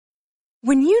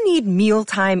When you need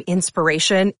mealtime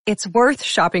inspiration, it's worth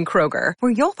shopping Kroger,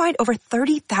 where you'll find over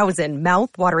 30,000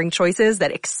 mouth-watering choices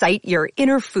that excite your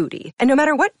inner foodie. And no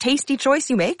matter what tasty choice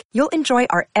you make, you'll enjoy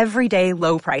our everyday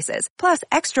low prices, plus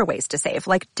extra ways to save,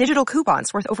 like digital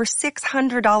coupons worth over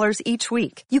 $600 each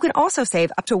week. You can also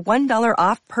save up to $1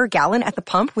 off per gallon at the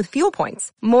pump with fuel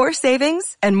points. More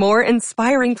savings and more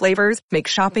inspiring flavors make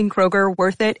shopping Kroger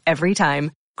worth it every time.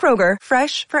 Kroger,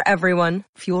 fresh for everyone.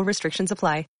 Fuel restrictions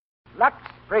apply. Lux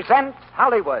presents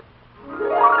Hollywood.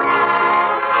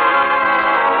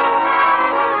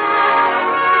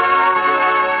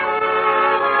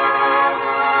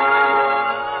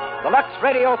 The Lux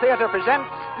Radio Theater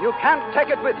presents You Can't Take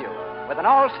It With You, with an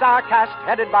all-star cast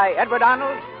headed by Edward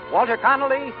Arnold, Walter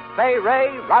Connolly, Fay Wray,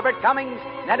 Robert Cummings,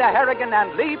 Neda Harrigan,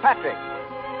 and Lee Patrick.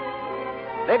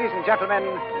 Ladies and gentlemen,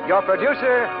 your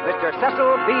producer, Mr.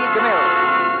 Cecil B.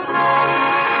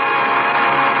 DeMille.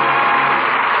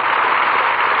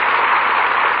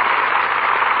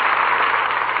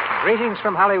 Greetings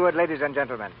from Hollywood, ladies and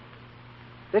gentlemen.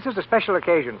 This is a special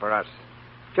occasion for us.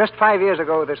 Just 5 years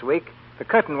ago this week, the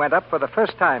curtain went up for the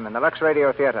first time in the Lux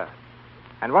Radio Theater.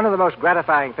 And one of the most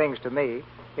gratifying things to me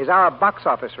is our box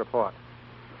office report.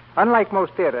 Unlike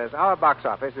most theaters, our box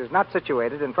office is not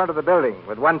situated in front of the building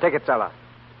with one ticket seller,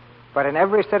 but in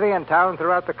every city and town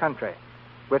throughout the country,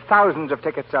 with thousands of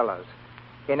ticket sellers,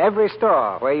 in every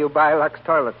store where you buy Lux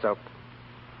toilet soap.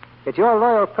 It's your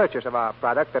loyal purchase of our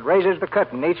product that raises the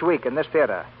curtain each week in this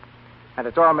theater. And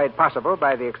it's all made possible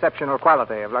by the exceptional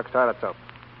quality of Lux toilet soap.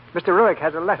 Mr. Ruick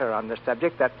has a letter on this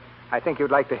subject that I think you'd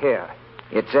like to hear.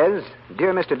 It says,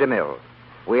 Dear Mr. DeMille,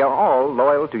 we are all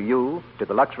loyal to you, to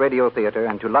the Lux Radio Theater,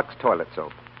 and to Lux toilet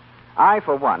soap. I,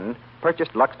 for one,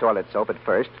 purchased Lux toilet soap at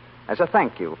first as a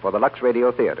thank you for the Lux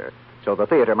Radio Theater, so the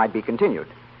theater might be continued.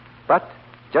 But,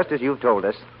 just as you've told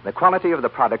us, the quality of the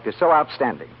product is so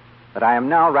outstanding that I am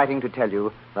now writing to tell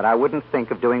you that I wouldn't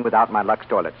think of doing without my Lux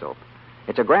toilet soap.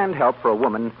 It's a grand help for a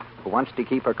woman who wants to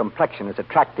keep her complexion as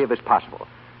attractive as possible,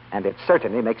 and it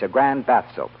certainly makes a grand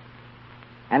bath soap.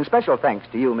 And special thanks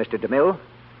to you, Mr. DeMille,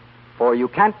 for You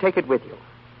Can't Take It With You.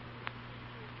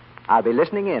 I'll be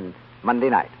listening in Monday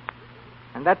night.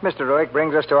 And that, Mr. Ruick,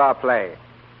 brings us to our play.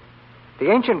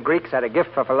 The ancient Greeks had a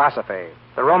gift for philosophy,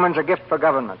 the Romans a gift for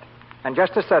government, and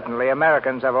just as certainly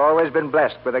Americans have always been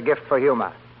blessed with a gift for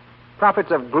humor.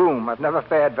 Prophets of gloom have never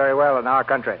fared very well in our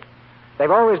country. They've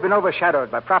always been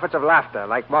overshadowed by prophets of laughter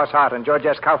like Moss Hart and George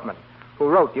S. Kaufman, who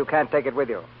wrote You Can't Take It With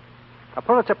You. A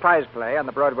Pulitzer Prize play on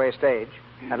the Broadway stage,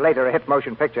 and later a hit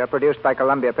motion picture produced by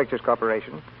Columbia Pictures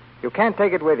Corporation, You Can't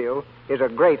Take It With You is a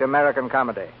great American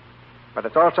comedy. But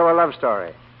it's also a love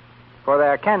story, for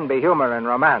there can be humor in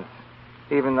romance,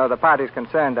 even though the parties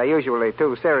concerned are usually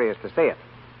too serious to see it.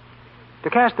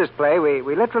 To cast this play,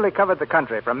 we literally covered the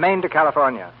country from Maine to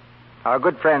California. Our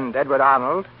good friend, Edward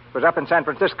Arnold, was up in San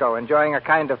Francisco enjoying a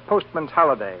kind of postman's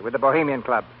holiday with the Bohemian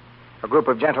Club, a group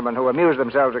of gentlemen who amuse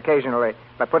themselves occasionally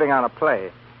by putting on a play.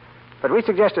 But we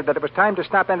suggested that it was time to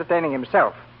stop entertaining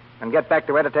himself and get back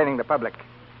to entertaining the public.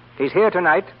 He's here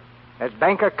tonight as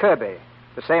Banker Kirby,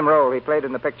 the same role he played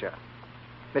in the picture.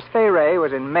 Miss Fay Wray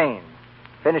was in Maine,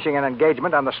 finishing an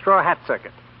engagement on the Straw Hat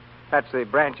Circuit. That's the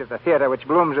branch of the theater which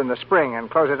blooms in the spring and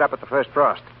closes up at the first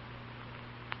frost.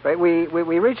 We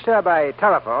reached her by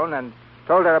telephone and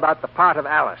told her about the part of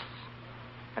Alice.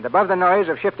 And above the noise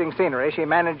of shifting scenery, she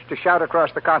managed to shout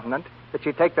across the continent that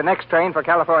she'd take the next train for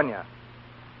California.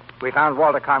 We found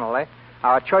Walter Connolly,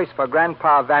 our choice for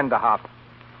Grandpa Vanderhoff,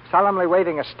 solemnly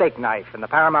waving a steak knife in the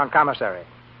Paramount commissary.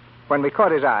 When we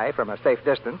caught his eye from a safe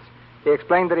distance, he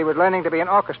explained that he was learning to be an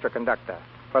orchestra conductor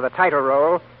for the title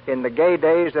role in The Gay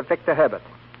Days of Victor Herbert.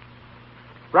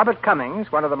 Robert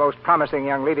Cummings, one of the most promising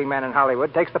young leading men in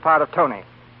Hollywood, takes the part of Tony.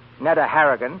 Neda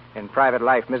Harrigan, in Private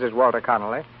Life, Mrs. Walter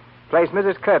Connolly, plays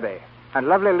Mrs. Kirby, and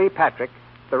lovely Lee Patrick,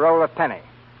 the role of Penny.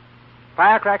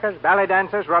 Firecrackers, ballet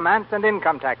dancers, romance, and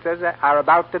income taxes are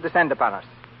about to descend upon us.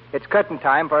 It's curtain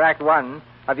time for Act One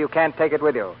of You Can't Take It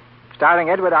With You, starring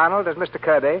Edward Arnold as Mr.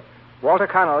 Kirby, Walter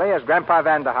Connolly as Grandpa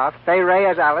Vanderhoff, Fay Wray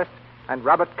as Alice, and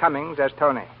Robert Cummings as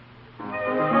Tony.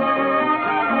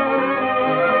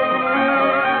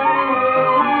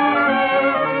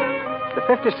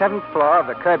 The 57th floor of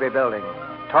the Kirby Building,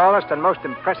 tallest and most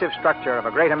impressive structure of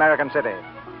a great American city.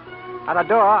 On a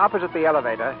door opposite the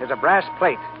elevator is a brass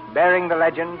plate bearing the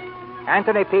legend,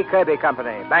 Anthony P. Kirby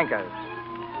Company, Bankers.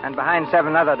 And behind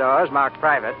 7 other doors marked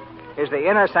private is the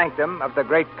inner sanctum of the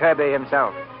great Kirby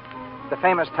himself. The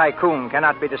famous tycoon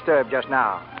cannot be disturbed just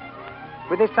now.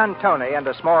 With his son Tony and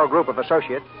a small group of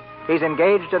associates, he's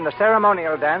engaged in the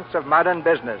ceremonial dance of modern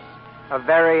business, a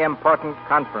very important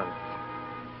conference.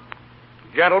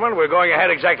 Gentlemen, we're going ahead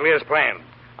exactly as planned.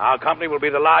 Our company will be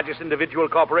the largest individual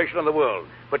corporation in the world,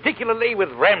 particularly with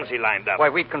Ramsey lined up. Why,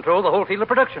 we'd control the whole field of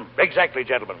production. Exactly,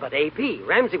 gentlemen. But, AP,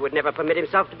 Ramsey would never permit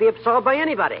himself to be absorbed by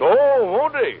anybody. Oh,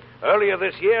 won't he? Earlier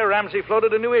this year, Ramsey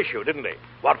floated a new issue, didn't he?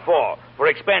 What for? For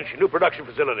expansion, new production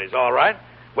facilities, all right.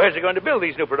 Where's he going to build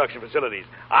these new production facilities?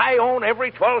 I own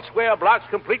every 12 square blocks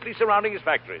completely surrounding his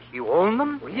factories. You own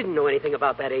them? We didn't know anything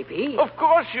about that, AP. Of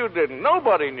course you didn't.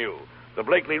 Nobody knew. The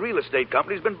Blakely Real Estate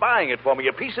Company's been buying it for me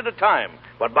a piece at a time,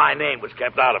 but my name was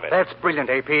kept out of it. That's brilliant,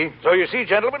 AP. So you see,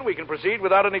 gentlemen, we can proceed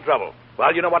without any trouble.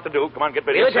 Well, you know what to do. Come on, get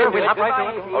busy. Yes, sir. We'll hop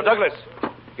right to it. Oh, Douglas,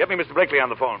 get me Mr. Blakely on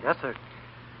the phone. Yes, sir.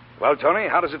 Well, Tony,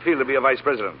 how does it feel to be a vice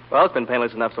president? Well, it's been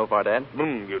painless enough so far, Dad.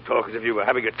 You talk as if you were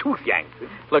having a tooth yanked.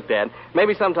 Look, Dad,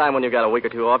 maybe sometime when you've got a week or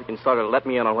two off, you can sort of let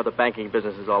me in on what the banking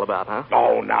business is all about, huh?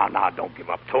 Oh, now, don't give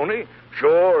up, Tony.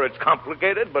 Sure, it's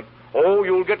complicated, but,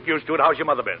 you'll get used to it. How's your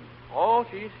mother been? Oh,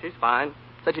 she's fine.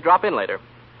 Said she'd drop in later.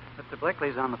 Mr.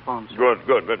 Blakely's on the phone, sir. Good.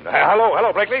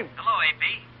 Hello, Blakely. Hello,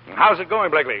 AP. How's it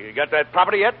going, Blakely? You got that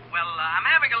property yet? Well, I'm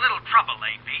having a little trouble,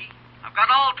 AP. I've got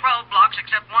all 12 blocks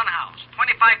except one house,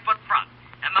 25-foot front,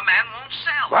 and the man won't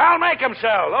sell. Well, make him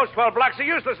sell. Those 12 blocks are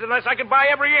useless unless I can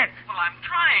buy every inch. Well, I'm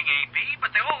trying, AP,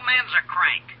 but the old man's a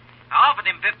crank. I offered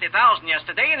him $50,000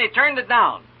 yesterday, and he turned it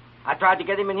down. I tried to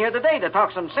get him in here today to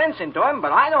talk some sense into him,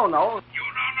 but I don't know. You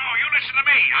don't know. You listen to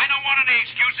me. I don't want any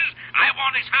excuses. I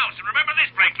want his house. And remember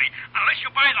this, Blakely. Unless you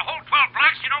buy the whole 12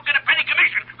 blocks, you don't get a penny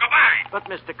commission. Goodbye. But,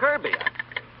 Mr. Kirby...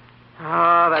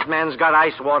 that man's got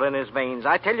ice water in his veins.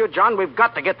 I tell you, John, we've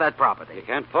got to get that property. You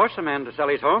can't force a man to sell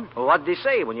his home. Well, what'd he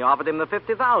say when you offered him the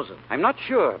 $50,000? I'm not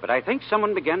sure, but I think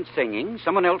someone began singing,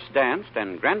 someone else danced,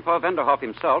 and Grandpa Vanderhoff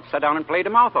himself sat down and played a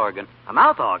mouth organ. A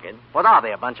mouth organ? What are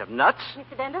they, a bunch of nuts?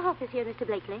 Mr. Vanderhoff is here, Mr.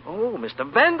 Blakely. Oh, Mr.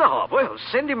 Vanderhoff. Well,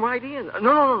 send him right in.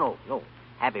 No.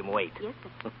 Have him wait. Yes,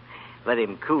 sir. Let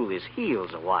him cool his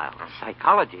heels a while.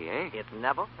 Psychology, eh? It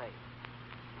never fails.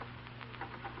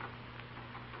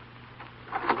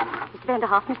 Mr.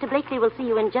 Vanderhoff, Mr. Blakely will see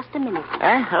you in just a minute.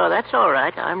 Oh, that's all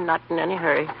right. I'm not in any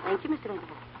hurry. Thank you, Mr.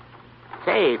 Vanderhoff.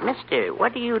 Say, mister,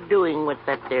 what are you doing with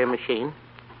that there machine?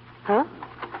 Huh?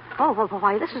 Oh, well,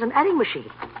 why, this is an adding machine.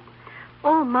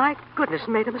 Oh, my goodness,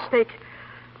 made a mistake.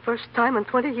 First time in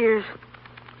 20 years.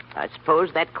 I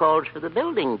suppose that calls for the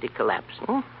building to collapse,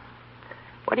 hmm?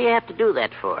 What do you have to do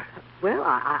that for? Well,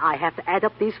 I have to add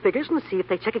up these figures and see if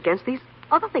they check against these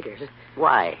other figures.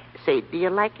 Why? Say, do you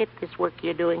like it, this work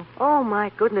you're doing? Oh,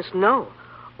 my goodness, no.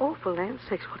 Oh, for land's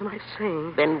sakes, what am I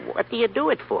saying? Then what do you do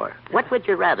it for? What would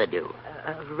you rather do?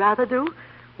 Rather do?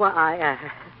 Well,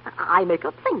 I make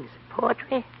up things.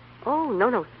 Poetry? Oh,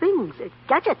 no, things.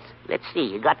 Gadgets. Let's see,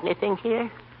 you got anything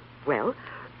here? Well,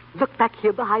 look back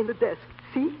here behind the desk.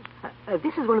 See?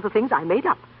 This is one of the things I made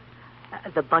up.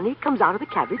 The bunny comes out of the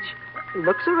cabbage,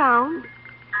 looks around,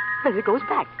 then it goes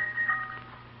back.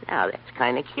 Now, that's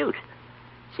kind of cute.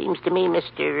 Seems to me,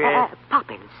 Mr.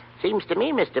 Poppins. Seems to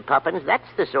me, Mr. Poppins, that's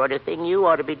the sort of thing you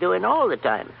ought to be doing all the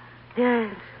time.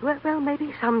 Yes. Well,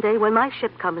 maybe someday when my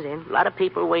ship comes in. A lot of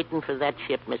people waiting for that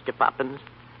ship, Mr. Poppins.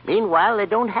 Meanwhile, they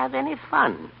don't have any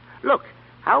fun. Look,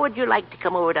 how would you like to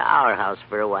come over to our house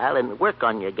for a while and work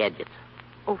on your gadgets?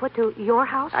 Over to your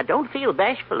house? I don't feel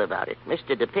bashful about it.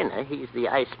 Mr. DePinna, he's the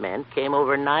Iceman, came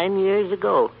over 9 years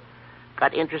ago.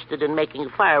 Got interested in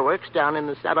making fireworks down in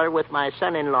the cellar with my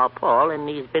son-in-law, Paul, and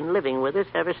he's been living with us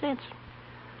ever since.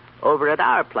 Over at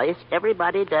our place,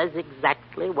 everybody does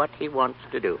exactly what he wants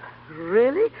to do.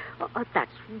 Really? That's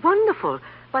wonderful.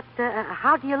 But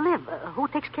how do you live? Who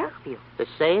takes care of you? The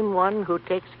same one who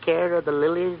takes care of the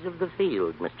lilies of the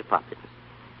field, Mr. Poppins.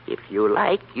 If you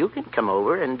like, you can come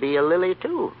over and be a lily,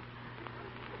 too.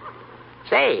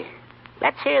 Say,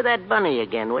 let's hear that bunny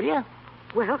again, will you?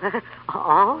 Well,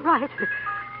 all right.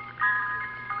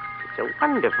 It's a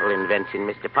wonderful invention,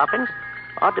 Mr. Poppins.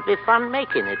 Ought to be fun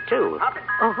making it, too.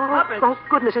 Poppins. Oh,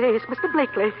 goodness, it's Mr.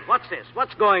 Blakely. What's this?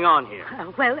 What's going on here?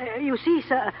 Well, you see,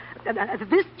 sir,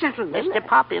 this gentleman... Mr.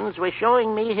 Poppins was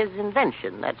showing me his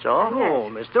invention, that's all. Oh,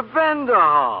 Mr.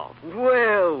 Vanderhoff.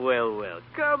 Well.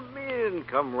 Come in.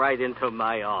 Come right into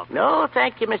my office. No,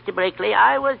 thank you, Mr. Blakely.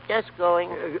 I was just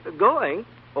going... Going?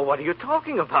 Well, what are you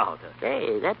talking about?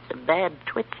 Say, that's a bad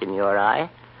twitch in your eye.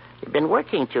 You've been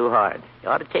working too hard. You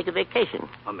ought to take a vacation.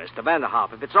 Oh, Mr.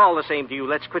 Vanderhoff, if it's all the same to you,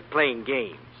 let's quit playing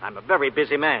games. I'm a very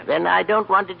busy man. Then I don't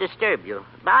want to disturb you.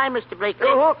 Bye, Mr. Blakely.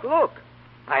 Look.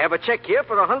 I have a check here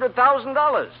for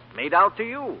 $100,000 made out to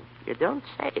you. You don't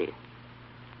say.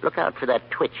 Look out for that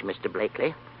twitch, Mr.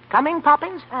 Blakely. Coming,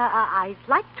 Poppins? I'd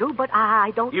like to, but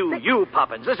I don't You,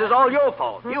 Poppins, this is all your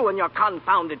fault. You and your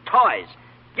confounded toys.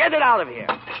 Get it out of here.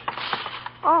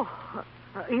 Oh,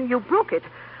 you broke it.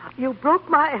 You broke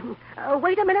my...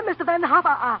 wait a minute, Mr. Vanderhoff.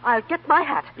 I'll get my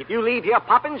hat. If you leave here,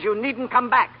 Poppins, you needn't come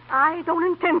back. I don't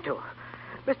intend to.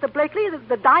 Mr. Blakely,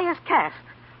 the die is cast.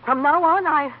 From now on,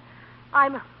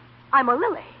 I'm a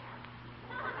lily.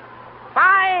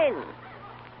 Fine.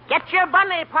 Get your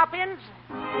bunny, Poppins.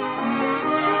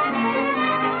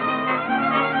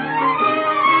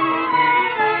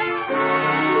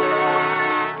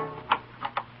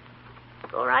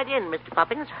 Go right in, Mr.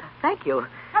 Poppins. Thank you.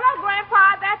 Hello,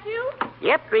 Grandpa. That's you?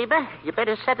 Yep, Reba. You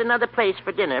better set another place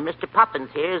for dinner. Mr. Poppins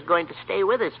here is going to stay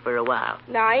with us for a while.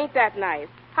 No, ain't that nice.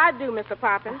 How do, Mr.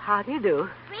 Poppins? How do you do?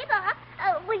 Reba,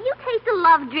 will you taste a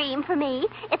love dream for me?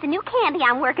 It's a new candy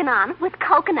I'm working on with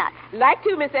coconut. Like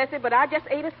to, Miss Essie, but I just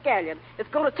ate a scallion. It's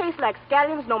going to taste like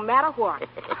scallions no matter what.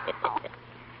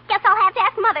 Guess I'll have to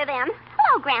ask Mother then.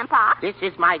 Hello, Grandpa. This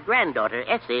is my granddaughter,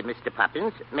 Essie, Mr.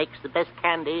 Poppins. Makes the best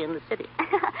candy in the city.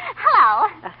 Hello.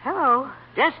 Hello.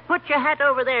 Just put your hat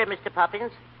over there, Mr.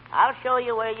 Poppins. I'll show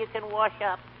you where you can wash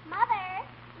up.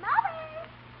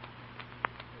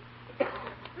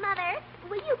 Mother,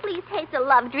 will you please taste a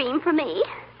love dream for me?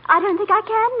 I don't think I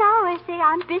can now, Essie.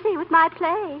 I'm busy with my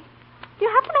play. Do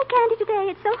you have to make candy today?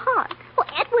 It's so hot. Well,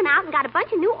 Ed went out and got a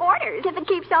bunch of new orders. If it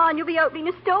keeps on, you'll be opening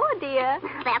a store, dear.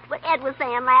 That's what Ed was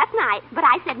saying last night, but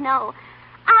I said no.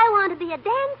 I want to be a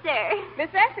dancer.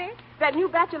 Miss Essie, that new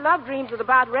batch of love dreams is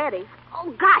about ready.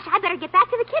 Oh, gosh, I better get back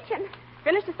to the kitchen.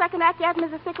 Finished the second act yet,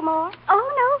 Mrs. Sycamore?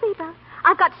 Oh, no, Reba.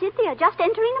 I've got Cynthia just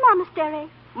entering the monastery.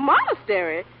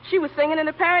 Monastery? She was singing in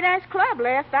the Paradise Club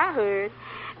last I heard.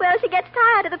 Well, she gets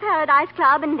tired of the Paradise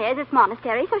Club, and there's this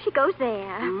monastery, so she goes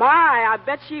there. My, I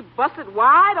bet she busted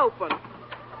wide open.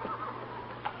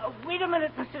 Wait a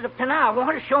minute, Mr. DePinna. I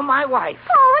want to show my wife.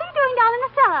 Oh, what are you doing down in the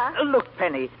cellar? Look,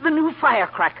 Penny, the new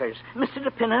firecrackers. Mr.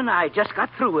 DePinna and I just got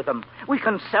through with them. We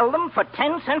can sell them for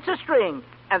 10 cents a string,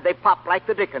 and they pop like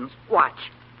the dickens.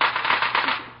 Watch.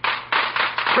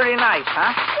 Pretty nice,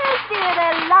 huh? Yes, dear,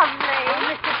 they're lovely.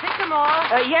 Mr.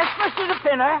 Sycamore? Yes, Mr.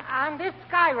 DePinna? On this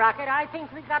skyrocket, I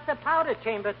think we got the powder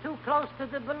chamber too close to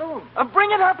the balloon. Bring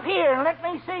it up here and let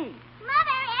me see.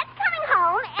 Mother, Ed's coming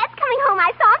home. Ed's coming home.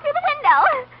 I saw him through the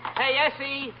window. Hey,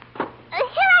 Essie. Here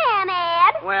I am,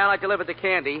 Ed. Well, I delivered the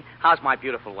candy. How's my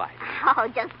beautiful wife? Oh,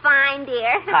 just fine,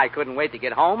 dear. I couldn't wait to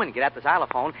get home and get at the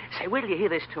xylophone. Say, wait till you hear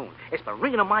this tune. It's been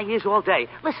ringing in my ears all day.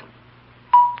 Listen.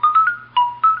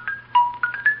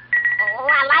 Oh,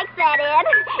 I like that, Ed.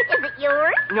 Is it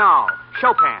yours? No,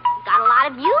 Chopin. Got a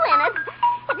lot of you in it.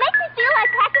 It makes me feel like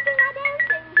practicing my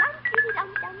dancing.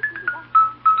 Dum-dee-dum-dum-dee-dum-dum.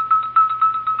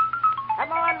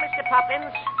 Come on, Mr.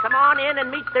 Poppins. Come on in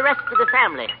and meet the rest of the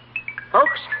family.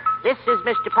 Folks, this is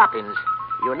Mr. Poppins.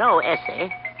 You know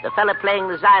Essie. The fella playing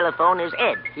the xylophone is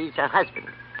Ed. He's her husband.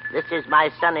 This is my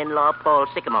son-in-law, Paul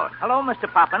Sycamore. Hello, Mr.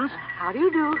 Poppins. How do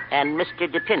you do? And Mr.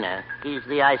 DePinna. He's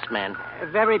the Iceman.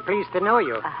 Very pleased to know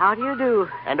you. How do you do?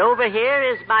 And over here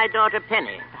is my daughter,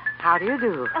 Penny. How do you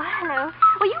do? Oh, hello.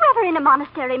 Were you ever in a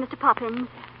monastery, Mr. Poppins?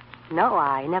 No,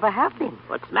 I never have been.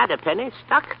 What's the matter, Penny?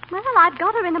 Stuck? Well, I've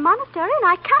got her in a monastery, and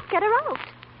I can't get her out.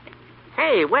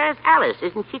 Hey, where's Alice?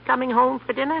 Isn't she coming home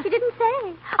for dinner? She didn't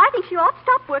say. I think she ought to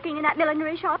stop working in that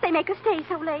millinery shop. They make her stay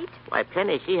so late. Why,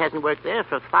 Penny, she hasn't worked there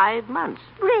for 5 months.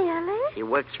 Really? She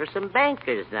works for some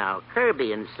bankers now,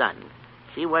 Kirby and Son.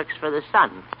 She works for the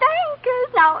Sun.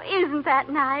 Bankers? Now, isn't that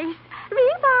nice?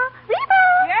 Reba!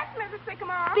 Reba! Yes, Mrs.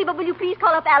 Sycamore? Reba, will you please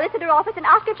call up Alice at her office and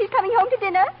ask her if she's coming home to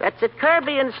dinner? That's at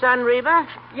Kirby and Son, Reba.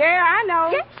 Yeah, I know.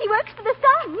 Yes, she works for the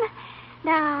Sun.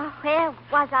 Now, where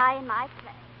was I in my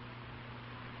play?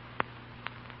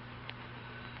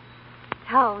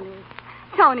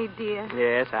 Tony, dear.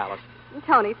 Yes, Alice.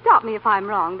 Tony, stop me if I'm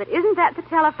wrong, but isn't that the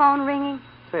telephone ringing?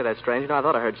 Say, that's strange. You know, I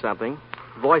thought I heard something.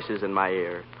 Voices in my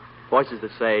ear. Voices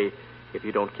that say, if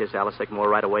you don't kiss Alice Sycamore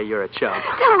right away, you're a chump.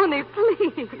 Tony,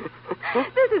 please.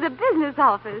 This is a business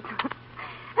office.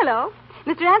 Hello.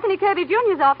 Mr. Anthony Kirby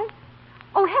Jr.'s office.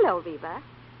 Oh, hello, Reba.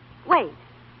 Wait.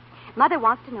 Mother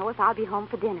wants to know if I'll be home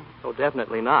for dinner. Oh,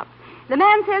 definitely not. The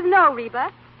man says no,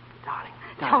 Reba. Darling.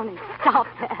 Tony, stop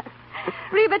that.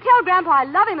 Reba, tell Grandpa I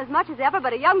love him as much as ever,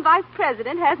 but a young vice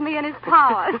president has me in his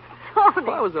power. Tony,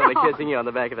 Well, I was only kissing you on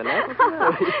the back of the neck.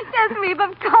 Yes, Reba,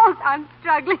 of course I'm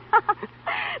struggling.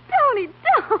 Tony,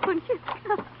 don't.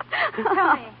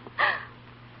 Tony.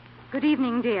 Good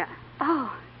evening, dear.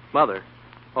 Oh. Mother.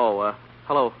 Oh,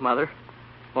 hello, Mother.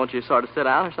 Won't you sort of sit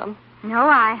down or something? No,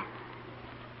 I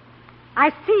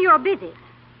see you're busy.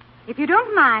 If you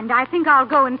don't mind, I think I'll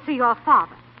go and see your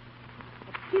father.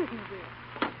 Excuse me, dear.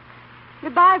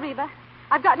 Goodbye, Reba.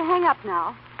 I've got to hang up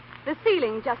now. The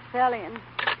ceiling just fell in.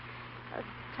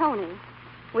 Tony,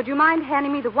 would you mind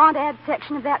handing me the want ad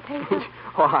section of that paper?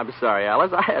 Oh, I'm sorry,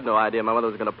 Alice. I had no idea my mother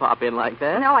was going to pop in like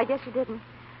that. No, I guess you didn't.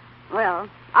 Well,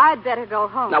 I'd better go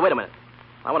home. Now, wait a minute.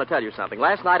 I want to tell you something.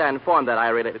 last night I informed that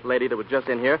irate lady that was just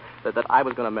in here that I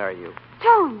was going to marry you.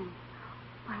 Tony.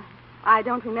 Well, I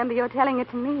don't remember your telling it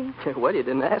to me. Well, you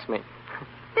didn't ask me.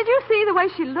 Did you see the way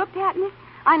she looked at me?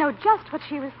 I know just what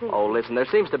she was thinking. Oh, listen, there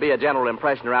seems to be a general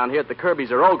impression around here that the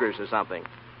Kirbys are ogres or something.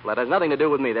 Well, that has nothing to do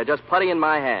with me. They're just putty in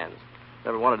my hands.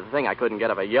 Never wanted to think I couldn't get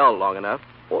up a yell long enough.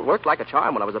 Oh, it worked like a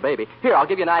charm when I was a baby. Here, I'll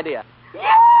give you an idea.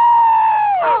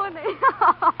 Tony!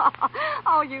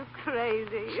 Oh, you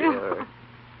crazy. Sure.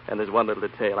 And there's one little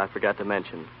detail I forgot to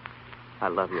mention. I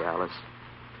love you, Alice.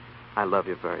 I love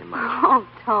you very much. Oh,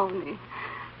 Tony.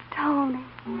 Tony.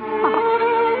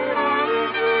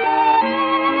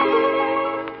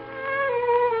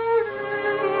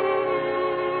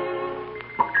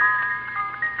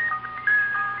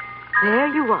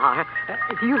 There you are.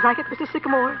 Do you like it, Mr.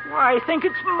 Sycamore? Why, I think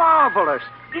it's marvelous.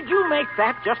 Did you make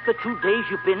that just the 2 days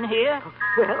you've been here?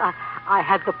 Well, I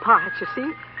had the parts, you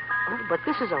see. Oh, but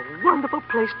this is a wonderful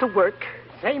place to work.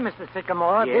 Say, Mr.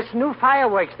 Sycamore, Yes? this new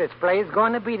fireworks display is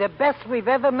going to be the best we've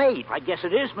ever made. I guess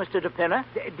it is, Mr. DePinner.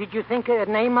 Did you think of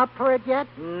a name up for it yet?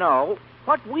 No.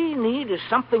 What we need is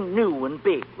something new and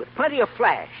big, with plenty of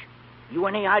flash. You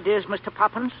any ideas, Mr.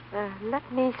 Poppins?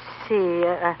 Let me see.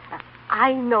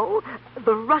 I know.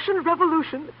 The Russian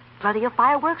Revolution. Plenty of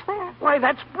fireworks there. Why,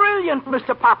 that's brilliant,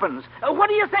 Mr. Poppins. What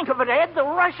do you think of it, Ed? The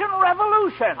Russian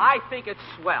Revolution. I think it's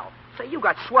swell. Say, you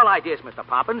got swell ideas, Mr.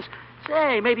 Poppins.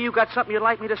 Say, maybe you got something you'd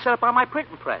like me to set up on my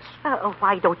printing press.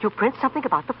 Why don't you print something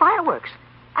about the fireworks?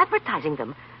 Advertising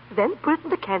them. Then put it in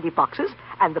the candy boxes,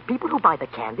 and the people who buy the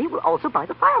candy will also buy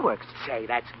the fireworks. Say,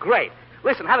 that's great.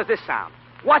 Listen, how does this sound?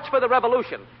 Watch for the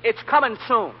revolution. It's coming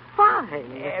soon.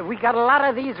 Fine. We got a lot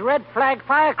of these red flag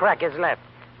firecrackers left.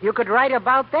 You could write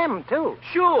about them, too.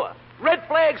 Sure. Red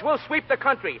flags will sweep the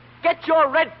country. Get your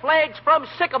red flags from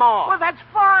Sycamore. Well, that's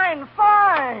fine.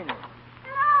 Hello,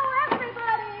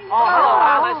 everybody. Oh, hello,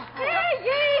 Alice. Hear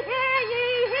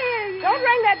ye. Don't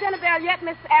ring that dinner bell yet,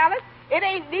 Miss Alice. It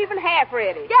ain't even half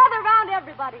ready. Gather round,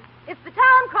 everybody. It's the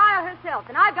town crier herself,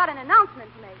 and I've got an announcement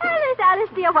to make. Alice,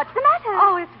 dear, what's the matter?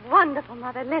 Oh, it's wonderful,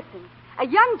 Mother. Listen. A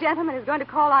young gentleman is going to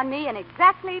call on me in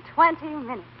exactly 20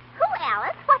 minutes. Who,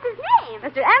 Alice? What's his name?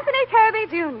 Mr. Anthony Kirby,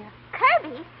 Jr.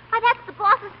 Kirby? Why, that's the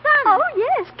boss's son. Oh,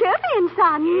 yes, Kirby and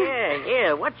Son.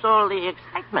 Yeah. What's all the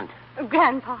excitement?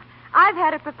 Grandpa, I've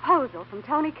had a proposal from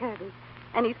Tony Kirby,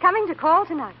 and he's coming to call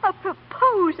tonight. A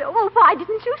proposal? Well, why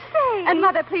didn't you say? And,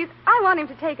 Mother, please, I want him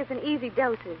to take us in easy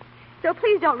doses. So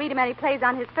please don't read him any plays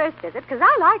on his first visit, because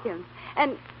I like him.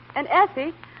 And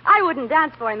Essie, I wouldn't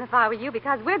dance for him if I were you,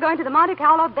 because we're going to the Monte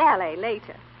Carlo Ballet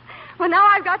later. Well, now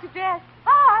I've got to dress.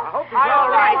 Bye. I hope he's all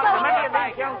right. So many of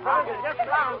these young folks are just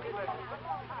lousy.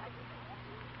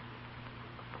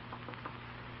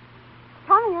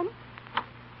 Come in.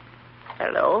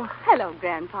 Hello. Hello,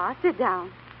 Grandpa. Sit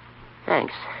down.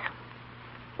 Thanks.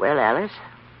 Well, Alice,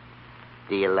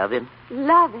 do you love him?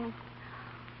 Love him.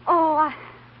 Oh,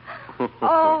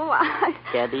 I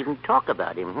Can't even talk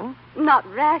about him, huh? Not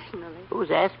rationally.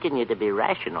 Who's asking you to be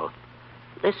rational?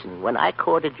 Listen, when I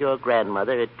courted your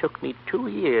grandmother, it took me 2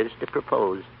 years to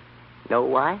propose. Know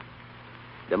why?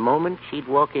 The moment she'd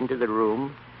walk into the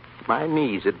room, my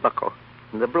knees would buckle,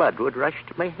 and the blood would rush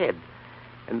to my head,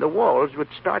 and the walls would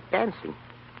start dancing.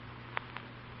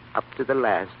 Up to the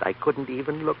last, I couldn't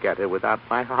even look at her without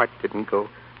my heart didn't go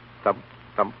thump,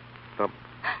 thump, thump.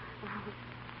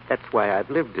 That's why I've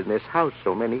lived in this house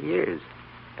so many years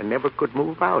and never could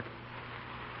move out.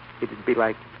 It'd be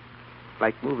like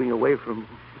moving away from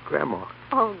Grandma.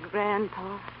 Oh,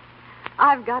 Grandpa,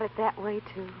 I've got it that way,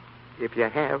 too. If you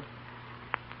have,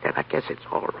 then I guess it's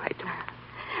all right.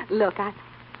 Look,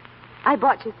 I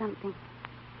bought you something.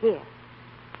 Here.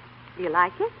 Do you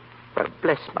like it? Well,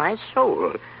 bless my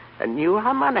soul. A new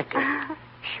harmonica.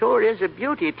 Sure is a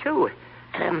beauty, too.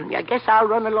 I guess I'll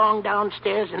run along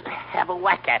downstairs and have a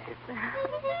whack at it.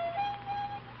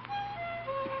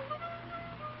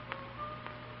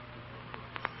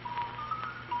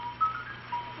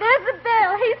 There's the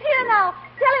bell. He's here now.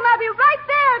 Tell him I'll be right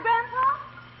there, Grandpa.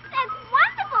 That's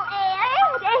wonderful,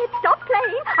 Ed, stop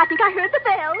playing. I think I heard the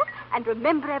bell. And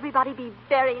remember, everybody, be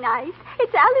very nice.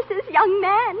 It's Alice's young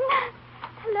man.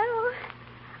 Hello.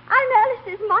 I'm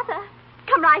Alice's mother.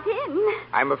 Come right in.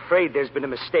 I'm afraid there's been a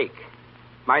mistake.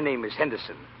 My name is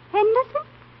Henderson. Henderson?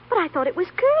 But I thought it was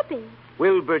Kirby.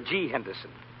 Wilbur G. Henderson,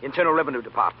 Internal Revenue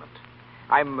Department.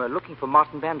 I'm looking for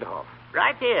Martin Vanderhoff.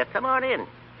 Right here. Come on in.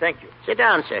 Thank you. Sit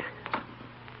down, sir.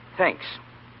 Thanks.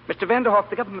 Mr. Vanderhoff,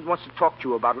 the government wants to talk to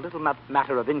you about a little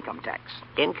matter of income tax.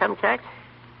 Income tax?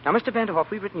 Now, Mr.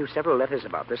 Vanderhoff, we've written you several letters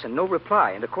about this and no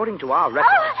reply. And according to our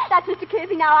records... Oh, that's Mr.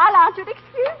 Kirby now. I'll answer it.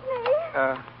 Excuse me.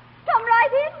 Come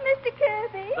right in, Mr.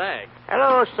 Kirby. Thanks.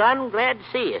 Hello, son. Glad to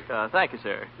see you. Thank you,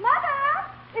 sir.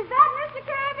 Mother, is that Mr.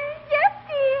 Kirby? Yes,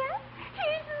 dear.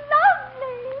 He's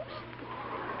lovely.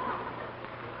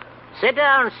 Sit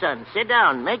down, son. Sit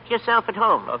down. Make yourself at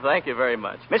home. Oh, thank you very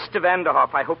much. Mr.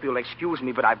 Vanderhoff, I hope you'll excuse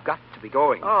me, but I've got to be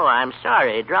going. Oh, I'm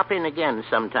sorry. Drop in again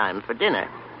sometime for dinner.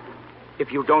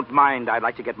 If you don't mind, I'd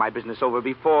like to get my business over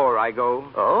before I go.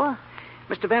 Oh?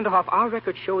 Mr. Vanderhoff, our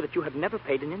records show that you have never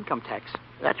paid an income tax.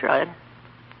 That's right.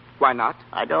 Why not?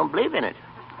 I don't believe in it.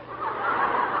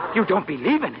 You don't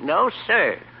believe in it? No,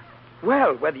 sir.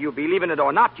 Well, whether you believe in it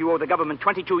or not, you owe the government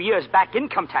 22 years back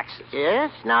income taxes.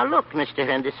 Yes? Now, look, Mr.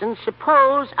 Henderson,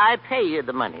 suppose I pay you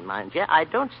the money, mind you. I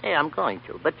don't say I'm going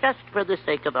to, but just for the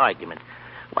sake of argument.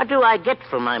 What do I get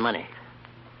for my money?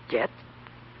 Get?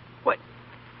 What?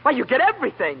 Why, you get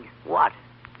everything. What?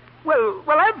 Well,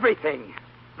 everything.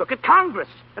 Look at Congress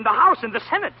and the House and the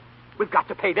Senate. We've got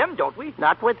to pay them, don't we?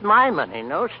 Not with my money,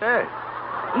 no, sir.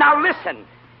 Now, listen.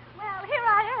 Well, here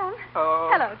I am. Oh.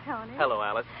 Hello, Tony. Hello,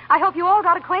 Alice. I hope you all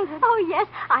got acquainted. Oh, yes.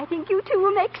 I think you two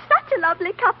will make such a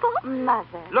lovely couple.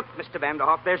 Mother. Look, Mr.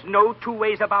 Vanderhoff, there's no two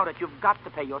ways about it. You've got to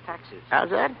pay your taxes.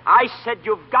 How's that? I said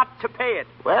you've got to pay it.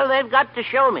 Well, they've got to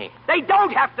show me. They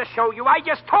don't have to show you. I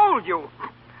just told you.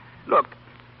 Look,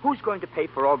 who's going to pay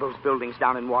for all those buildings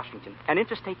down in Washington? And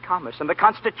interstate commerce and the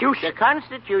Constitution. The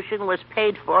Constitution was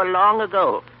paid for long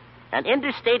ago. And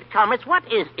interstate commerce, what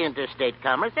is interstate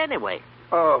commerce anyway?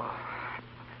 Oh,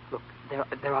 look,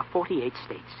 there are 48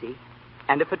 states, see?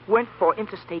 And if it weren't for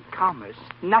interstate commerce,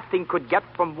 nothing could get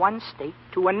from one state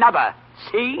to another,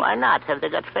 see? Why not? Have they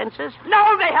got fences?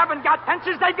 No, they haven't got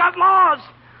fences. They've got laws.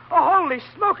 Oh, holy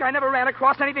smoke, I never ran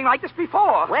across anything like this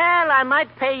before. Well, I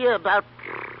might pay you about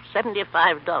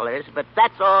 $75, but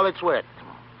that's all it's worth.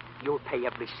 You'll pay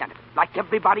every cent of it, like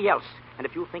everybody else. And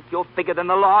if you think you're bigger than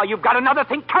the law, you've got another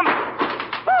thing coming.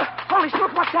 Oh, holy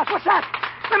smoke, what's that? What's that?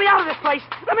 Let me out of this place.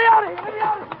 Let me out of here. Let me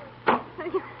out of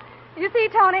here. You see,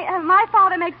 Tony, my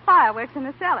father makes fireworks in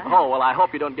the cellar. Oh, well, I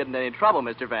hope you don't get into any trouble,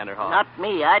 Mr. Vanderhoff. Not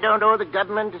me. I don't owe the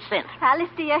government a cent. Alice,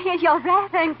 dear, here's your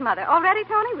wrap. Thanks, Mother. Already,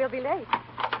 Tony? We'll be late.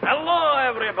 Hello,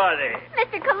 everybody.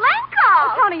 Mr.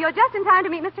 Kalenko! Tony, you're just in time to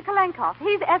meet Mr. Kalenkoff.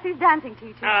 He's Essie's dancing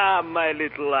teacher. Ah, my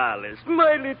little Alice.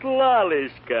 My little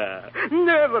Aliska.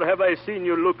 Never have I seen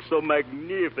you look so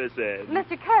magnificent.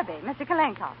 Mr. Kirby, Mr.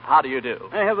 Kalenkoff. How do you do?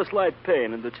 I have a slight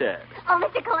pain in the chest. Oh,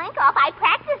 Mr. Kalenkoff, I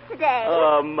practiced today.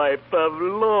 Oh, my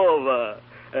Pavlova.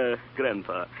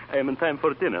 Grandpa, I am in time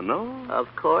for dinner, no? Of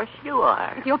course you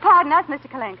are. If you'll pardon us, Mr.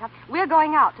 Kalenkoff, we're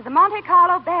going out to the Monte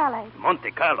Carlo Ballet.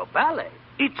 Monte Carlo Ballet?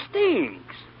 It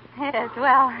stinks. Yes,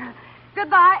 well,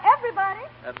 goodbye,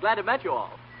 everybody. Glad to meet you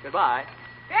all. Goodbye.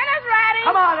 Dinner's ready.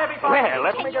 Come on, everybody. Well,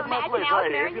 let me get my place right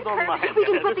here, if you don't mind. We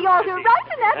can put the altar right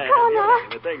in that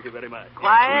corner. Thank you very much.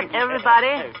 Quiet,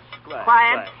 everybody.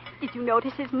 Quiet. Did you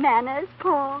notice his manners,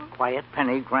 Paul? Quiet,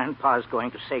 Penny. Grandpa's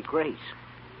going to say grace.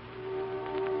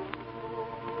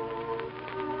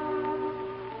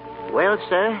 Well,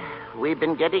 sir, we've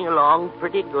been getting along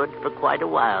pretty good for quite a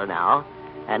while now,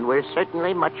 and we're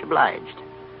certainly much obliged.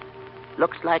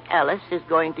 Looks like Alice is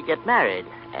going to get married,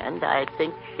 and I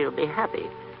think she'll be happy,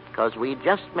 because we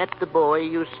just met the boy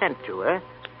you sent to her,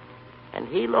 and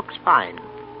he looks fine.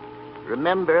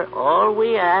 Remember, all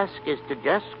we ask is to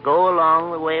just go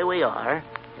along the way we are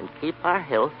and keep our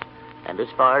health, and as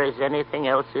far as anything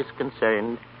else is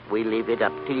concerned, we leave it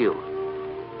up to you.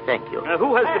 Thank you.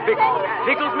 Who has the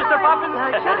pickles, Mr. Poppins?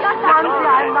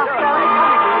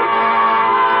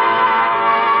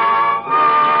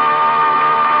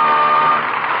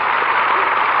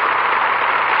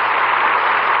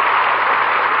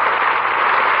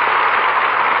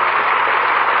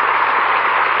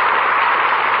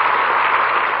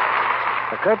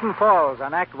 The curtain falls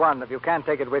on Act One of You Can't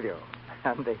Take It With You.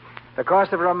 And the course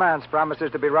of romance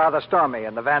promises to be rather stormy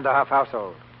in the Vanderhoff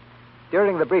household.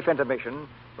 During the brief intermission,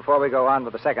 before we go on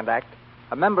with the second act,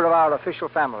 a member of our official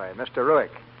family, Mr. Ruick,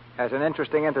 has an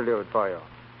interesting interlude for you.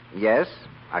 Yes,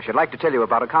 I should like to tell you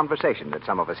about a conversation that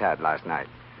some of us had last night.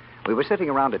 We were sitting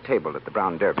around a table at the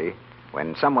Brown Derby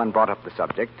when someone brought up the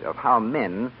subject of how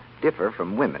men differ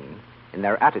from women in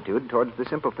their attitude towards the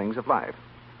simple things of life.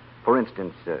 For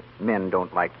instance, men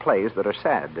don't like plays that are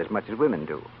sad as much as women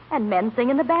do. And men sing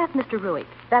in the bath, Mr. Ruick.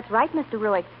 That's right, Mr.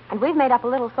 Ruick. And we've made up a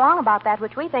little song about that,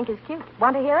 which we think is cute.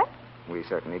 Want to hear it? We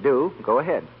certainly do. Go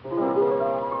ahead.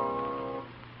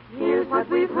 Here's what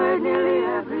we've heard nearly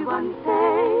everyone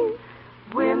say.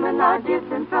 Women are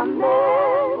different from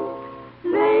men.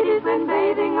 Ladies, when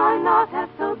bathing, are not half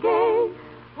so gay.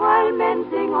 while men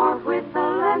sing or whistle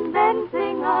and then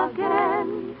sing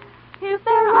again. If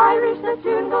they're Irish, the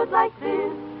tune goes like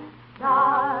this.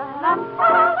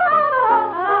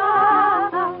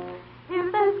 Da-la-la-la-la-la.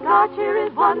 If the Scotch here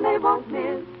is one they won't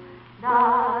miss.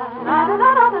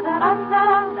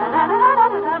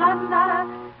 Da-la-la-la-la-la-la-la-la-la-la-la-la.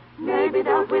 Maybe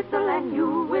they'll whistle and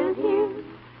you will hear.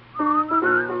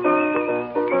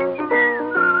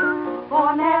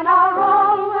 For men are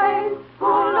always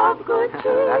full of good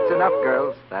cheer. That's enough,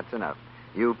 girls. That's enough.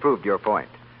 You proved your point.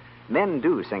 Men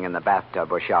do sing in the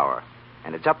bathtub or shower,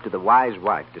 and it's up to the wise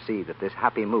wife to see that this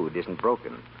happy mood isn't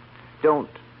broken.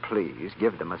 Don't, please,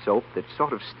 give them a soap that's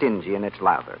sort of stingy in its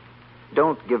lather.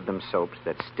 Don't give them soaps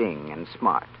that sting and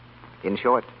smart. In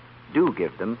short, do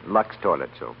give them Lux Toilet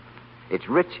Soap. Its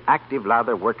rich, active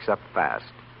lather works up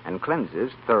fast and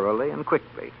cleanses thoroughly and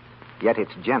quickly. Yet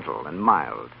it's gentle and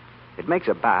mild. It makes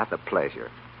a bath a pleasure.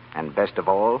 And best of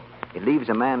all, it leaves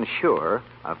a man sure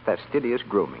of fastidious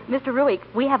grooming. Mr. Ruick,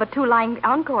 we have a two-line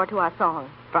encore to our song.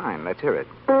 Fine, let's hear it.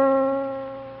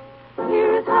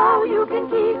 Here's how you can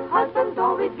keep husbands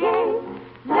always gay.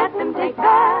 Let them take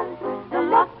baths the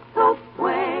Lux Soap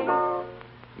way.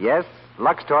 Yes,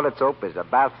 Lux Toilet Soap is a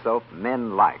bath soap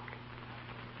men like.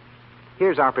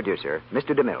 Here's our producer,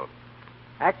 Mr. DeMille.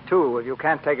 Act 2 of You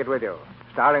Can't Take It With You,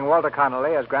 starring Walter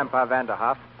Connolly as Grandpa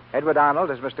Vanderhoff, Edward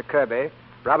Arnold as Mr. Kirby,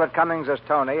 Robert Cummings as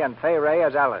Tony, and Fay Ray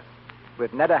as Alice,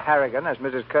 with Netta Harrigan as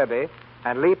Mrs. Kirby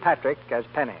and Lee Patrick as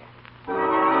Penny.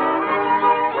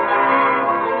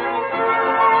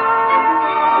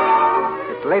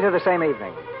 It's later the same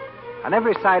evening. On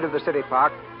every side of the city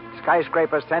park,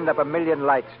 skyscrapers send up 1,000,000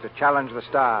 lights to challenge the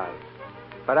stars.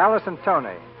 But Alice and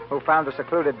Tony, who found a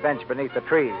secluded bench beneath the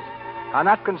trees, are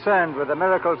not concerned with the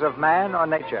miracles of man or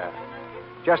nature.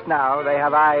 Just now, they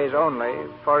have eyes only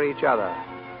for each other.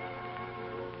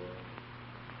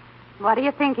 What are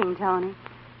you thinking, Tony?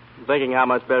 I'm thinking how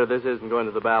much better this is than going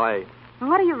to the ballet. And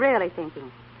what are you really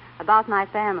thinking? About my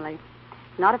family.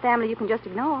 It's not a family you can just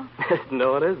ignore.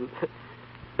 No, it isn't.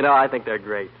 You know, I think they're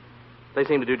great. They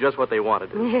seem to do just what they want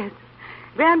to do. Yes.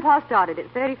 Grandpa started it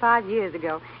 35 years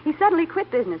ago. He suddenly quit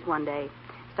business one day.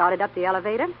 Started up the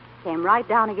elevator, came right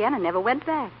down again, and never went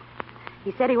back.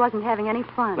 He said he wasn't having any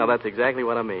fun. Now, that's exactly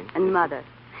what I mean. And Mother.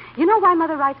 You know why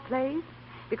Mother writes plays?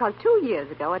 Because 2 years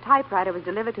ago, a typewriter was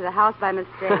delivered to the house by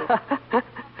mistake.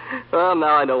 Well,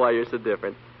 now I know why you're so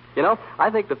different. You know, I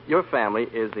think that your family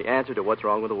is the answer to what's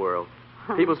wrong with the world.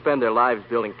 People spend their lives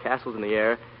building castles in the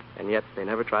air, and yet they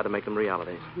never try to make them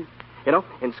realities. You know,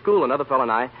 in school, another fellow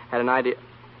and I had an idea.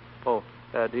 Oh,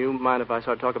 do you mind if I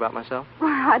start talking about myself?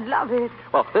 I'd love it.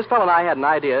 Well, this fellow and I had an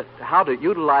idea how to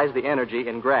utilize the energy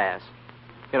in grass.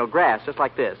 You know, grass, just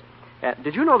like this.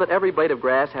 Did you know that every blade of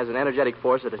grass has an energetic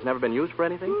force that has never been used for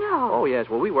anything? No. Oh, yes.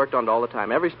 Well, we worked on it all the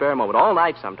time, every spare moment, all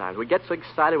night sometimes. We get so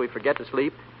excited we forget to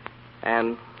sleep.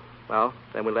 And, well,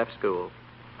 then we left school.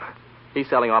 He's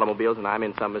selling automobiles, and I'm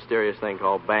in some mysterious thing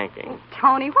called banking.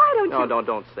 Tony, why don't you... No,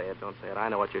 don't say it. Don't say it. I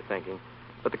know what you're thinking.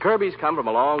 But the Kirbys come from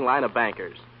a long line of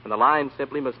bankers, and the line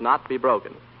simply must not be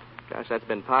broken. Gosh, that's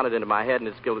been pounded into my head, and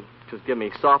it's just given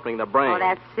me softening the brain. Oh,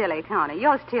 that's silly, Tony.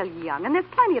 You're still young, and there's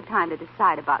plenty of time to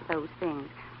decide about those things.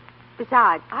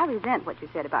 Besides, I resent what you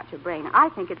said about your brain. I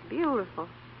think it's beautiful.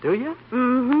 Do you?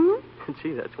 Mm-hmm.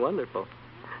 Gee, that's wonderful.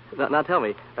 Now tell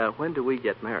me, when do we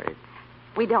get married?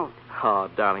 We don't. Oh,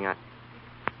 darling,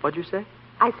 What'd you say?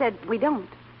 I said we don't.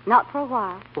 Not for a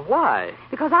while. Why?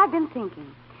 Because I've been thinking.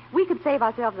 We could save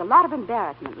ourselves a lot of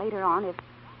embarrassment later on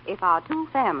if our two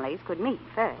families could meet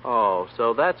first. Oh,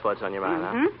 so that's what's on your mind,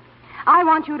 huh? I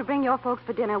want you to bring your folks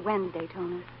for dinner Wednesday,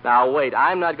 Tony. Now, wait.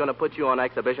 I'm not going to put you on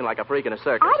exhibition like a freak in a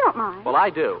circus. I don't mind. Well,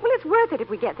 I do. Well, it's worth it if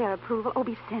we get their approval. Oh,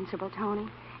 be sensible, Tony.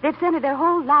 They've centered their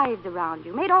whole lives around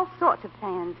you, made all sorts of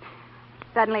plans.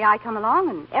 Suddenly I come along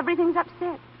and everything's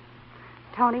upset.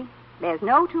 Tony, there's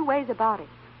no two ways about it.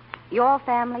 Your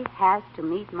family has to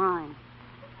meet mine.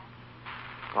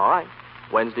 All right.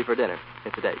 Wednesday for dinner.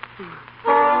 It's a date.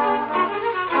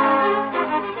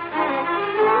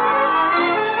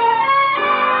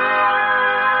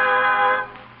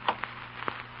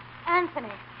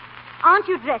 Anthony, aren't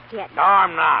you dressed yet? No,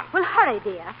 I'm not. Well, hurry,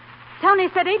 dear. Tony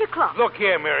said 8 o'clock. Look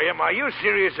here, Miriam. Are you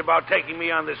serious about taking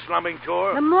me on this slumming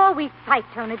tour? The more we fight,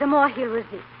 Tony, the more he'll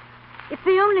resist. It's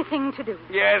the only thing to do.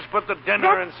 Yes, but the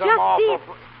dinner and some just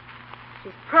awful...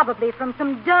 She's probably from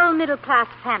some dull middle-class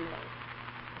family.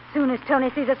 As soon as Tony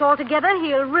sees us all together,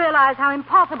 he'll realize how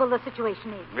impossible the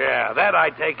situation is. Yeah, that, I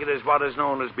take it, is what is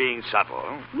known as being subtle.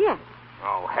 Huh? Yes.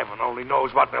 Oh, heaven only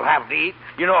knows what they'll have to eat.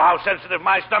 You know how sensitive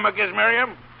my stomach is,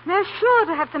 Miriam? They're sure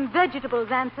to have some vegetables,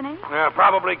 Anthony.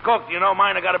 Probably cooked. You know,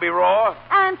 mine have got to be raw.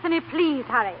 Anthony, please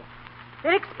hurry.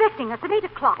 They're expecting us at 8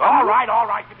 o'clock. All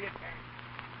right. Give me a chance.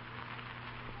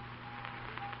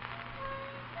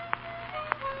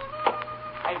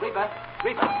 Hey, Reba.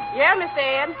 Yeah, Mr.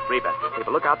 Ed. Reba,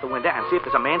 look out the window and see if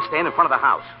there's a man standing in front of the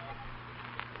house.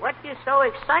 What you so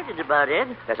excited about,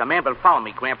 Ed? There's a man been following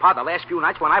me, Grandpa, the last few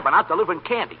nights when I've been out delivering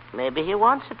candy. Maybe he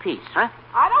wants a piece. Huh?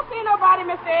 I don't see nobody,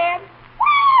 Mr. Ed.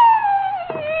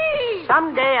 Whee!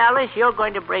 Someday, Alice, you're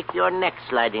going to break your neck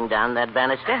sliding down that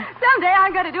banister. Someday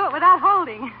I'm going to do it without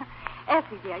holding.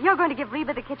 Essie, dear, you're going to give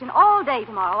Reba the kitchen all day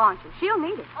tomorrow, aren't you? She'll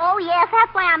need it. Oh, yes,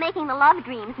 that's why I'm making the love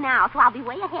dreams now, so I'll be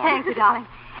way ahead. Thank you, darling.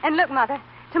 And look, Mother,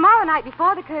 tomorrow night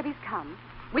before the Kirbys come,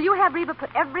 will you have Reba put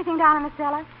everything down in the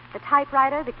cellar? The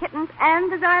typewriter, the kittens,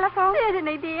 and the xylophone?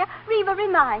 Certainly, dear. Reba,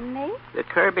 remind me. The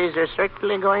Kirbys are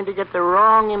certainly going to get the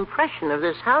wrong impression of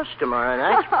this house tomorrow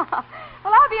night.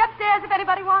 Well, I'll be upstairs if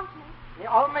anybody wants me.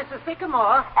 Oh, Mrs.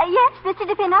 Sycamore. Yes, Mr.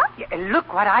 DePinner? Yeah,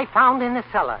 look what I found in the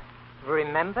cellar.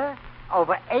 Remember?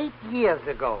 Over 8 years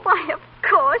ago. Why, of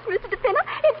course, Mr. DePinner.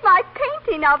 It's my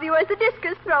painting of you as the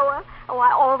discus thrower. Oh,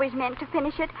 I always meant to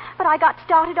finish it, but I got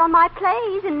started on my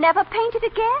plays and never painted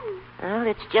again. Well,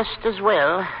 it's just as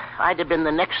well. I'd have been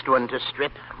the next one to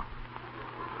strip.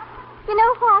 You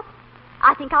know what?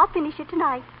 I think I'll finish it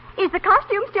tonight. Is the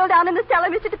costume still down in the cellar,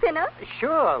 Mr. DePinner?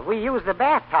 Sure, we use the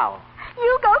bath towel.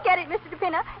 You go get it, Mr.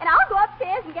 DePinner, and I'll go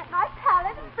upstairs and get my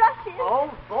palette and brushes.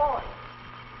 Oh, boy.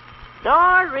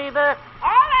 Door, Reba.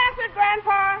 I'll answer,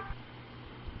 Grandpa.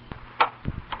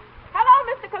 Hello,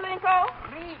 Mr. Kalinko.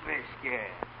 Reba,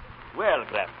 well,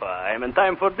 Grandpa, I'm in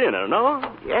time for dinner,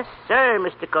 no? Yes, sir,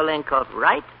 Mr. Kolenkov.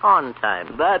 Right on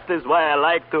time. That is why I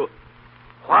like to...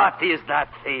 What is that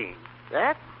thing?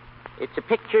 That? It's a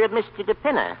picture of Mr.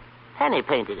 DePinner. Penny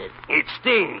painted it. It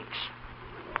stinks.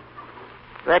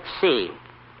 Let's see.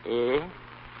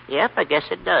 Yep, I guess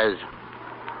it does.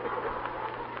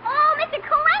 Oh, Mr.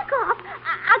 Kalinko,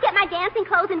 I'll get my dancing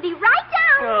clothes and be right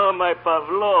down. Oh, my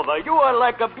Pavlova, you are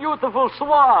like a beautiful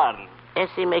swan.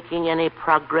 Essie making any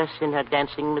progress in her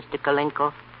dancing, Mr.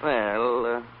 Kolenkov?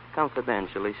 Well,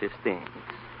 confidentially, she stinks.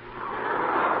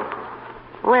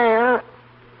 Well,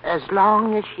 as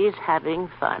long as she's having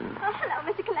fun. Oh,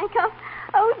 hello, Mr. Kalenko.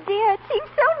 Oh, dear, it seems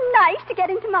so nice to get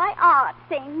into my art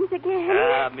things again.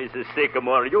 Ah, Mrs.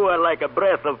 Sycamore, you are like a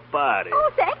breath of Paris.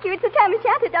 Oh, thank you. It's the time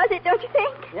Shanta does it, don't you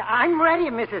think? Yeah, I'm ready,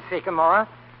 Mrs. Sycamore.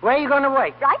 Where are you going to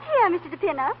wait? Right here, Mr.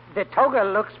 DePinner. The toga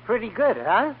looks pretty good,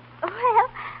 huh? Well,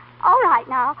 all right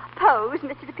now. Pose,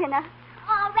 Mr. DePinner.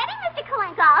 All ready, Mr.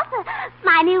 Kalenko.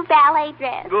 My new ballet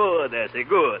dress. Good, Essie,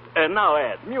 good. And now,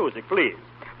 Ed, music, please.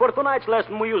 For tonight's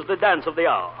lesson, we use the dance of the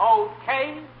hour.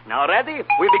 Okay. Now, ready?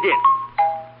 We begin.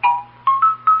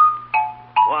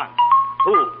 1,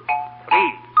 2,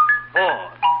 3, 4.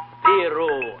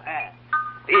 Pirouette.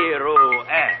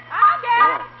 Pirouette.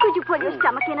 Could you pull your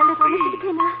stomach in a little, Mr.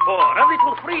 DePinner? 4. A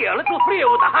little freer with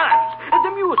the hands.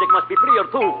 The music must be freer,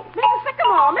 too. Mrs.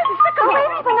 Sycamore. Oh,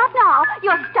 wait, not now.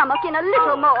 Your stomach in a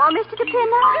little more, Mr.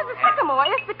 DePinner. Mrs. Sycamore,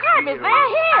 it's the Kirbys. They're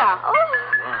here.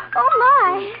 Oh,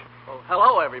 my. Oh,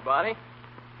 hello, everybody.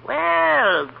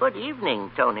 Well, good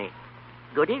evening, Tony.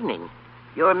 Good evening.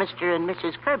 You're Mr. and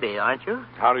Mrs. Kirby, aren't you?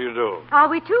 How do you do? Are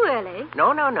we too early?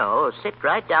 No. Sit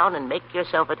right down and make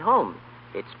yourself at home.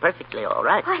 It's perfectly all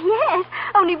right. Why, yes.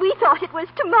 Only we thought it was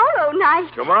tomorrow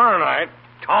night. Tomorrow night?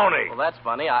 Tony. Well, that's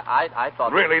funny. I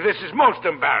thought... Really, this is most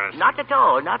embarrassing. Not at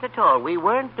all. We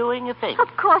weren't doing a thing.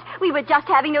 Of course, we were just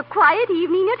having a quiet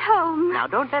evening at home. Now,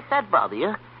 don't let that bother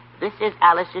you. This is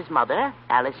Alice's mother,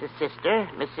 Alice's sister,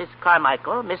 Mrs.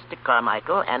 Carmichael, Mr.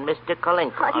 Carmichael, and Mr.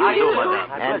 Kolenko. How do you do?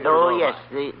 And, oh, yes,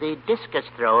 the discus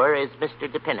thrower is Mr.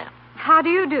 DePinner. How do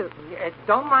you do?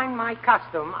 Don't mind my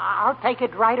costume. I'll take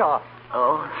it right off.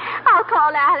 Oh. I'll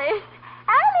call Alice.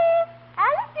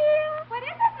 Alice, dear. What is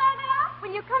it, Mother?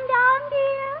 Will you come down,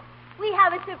 dear? We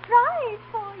have a surprise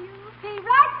for you. Be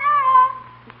right there.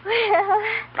 Well...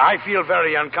 I feel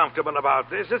very uncomfortable about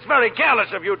this. It's very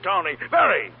careless of you, Tony.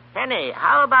 Very. Penny,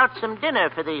 how about some dinner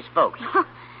for these folks?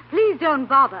 Please don't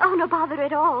bother. Oh, no bother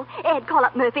at all. Ed, call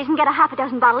up Murphy's and get a half a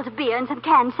dozen bottles of beer and some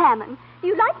canned salmon.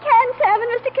 You like canned salmon,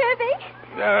 Mr.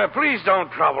 Kirby? Please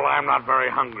don't trouble. I'm not very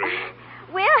hungry.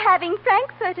 We're having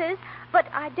frankfurters, but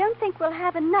I don't think we'll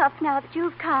have enough now that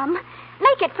you've come.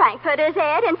 Make it frankfurters,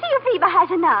 Ed, and see if Reba has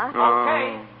enough.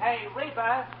 Okay. Hey,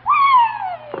 Reba.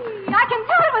 I can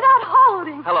tell it without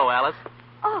holding. Hello, Alice.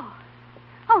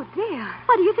 Oh, dear.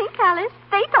 What do you think, Alice?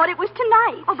 They thought it was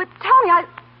tonight. Oh, but Tony,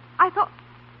 I thought...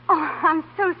 Oh, I'm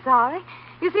so sorry.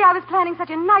 You see, I was planning such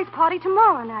a nice party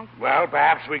tomorrow night. Well,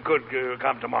 perhaps we could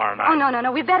come tomorrow night. Oh,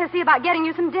 no. We'd better see about getting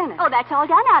you some dinner. Oh, that's all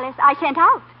done, Alice. I sent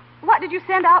out. What did you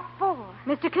send out for?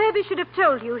 Mr. Kirby should have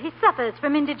told you he suffers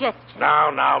from indigestion.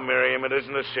 Now, Miriam, it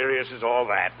isn't as serious as all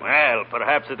that. Well,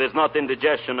 perhaps it is not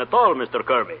indigestion at all, Mr.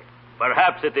 Kirby.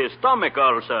 Perhaps it is stomach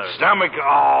ulcer. Stomach...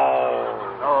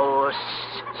 Oh,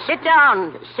 sit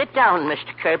down. Sit down,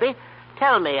 Mr. Kirby.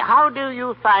 Tell me, how do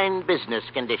you find business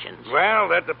conditions? Well,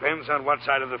 that depends on what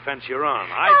side of the fence you're on.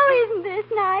 Isn't this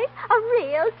nice? A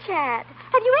real chat.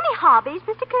 Have you any hobbies,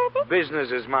 Mr. Kirby? Business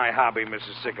is my hobby,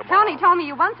 Mrs. Sycamore. Tony told me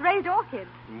you once raised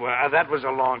orchids. Well, that was a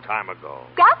long time ago.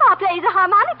 Grandpa plays a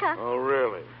harmonica. Oh,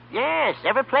 really? Yes.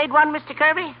 Ever played one, Mr.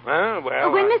 Kirby? Well...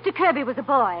 When Mr. Kirby was a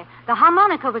boy, the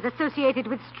harmonica was associated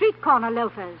with street corner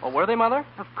loafers. Oh, were they, Mother?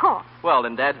 Of course. Well,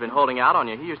 then Dad's been holding out on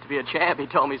you. He used to be a champ. He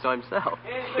told me so himself.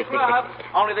 Here's the grub.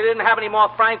 Only they didn't have any more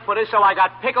frankfurters, so I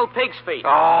got pickled pig's feet.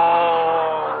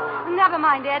 Oh. Never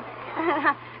mind, Ed.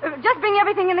 Just bring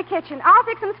everything in the kitchen. I'll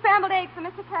fix some scrambled eggs for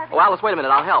Mr. Kirby. Oh, Alice, wait a minute.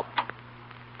 I'll help.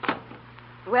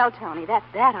 Well, Tony, that's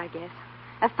that, I guess.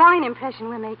 A fine impression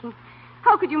we're making.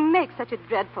 How could you make such a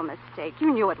dreadful mistake?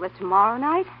 You knew it was tomorrow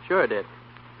night. Sure did.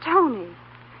 Tony,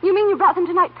 you mean you brought them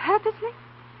tonight purposely?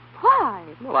 Why?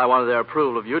 Well, I wanted their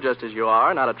approval of you just as you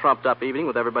are, not a trumped-up evening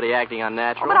with everybody acting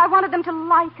unnatural. But I wanted them to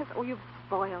like us. Oh, you've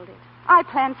spoiled it. I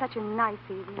planned such a nice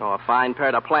evening. Oh, a fine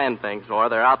pair to plan things for.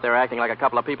 They're out there acting like a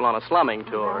couple of people on a slumming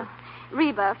tour.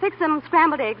 Reba, fix some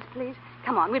scrambled eggs, please.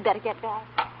 Come on, we'd better get back.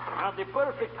 Now, the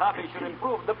perfect hobby should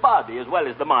improve the body as well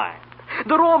as the mind.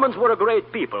 The Romans were a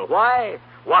great people. Why?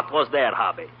 What was their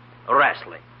hobby?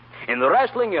 Wrestling. In the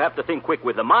wrestling, you have to think quick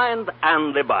with the mind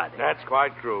and the body. That's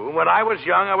quite true. When I was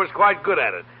young, I was quite good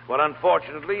at it. But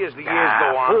unfortunately, as the years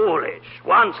go on... Foolish.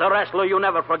 Once a wrestler, you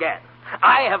never forget.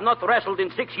 I have not wrestled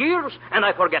in 6 years, and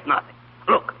I forget nothing.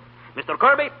 Look, Mr.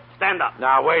 Kirby, stand up.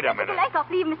 Now, wait a minute. Let off,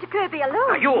 leave Mr. Kirby alone.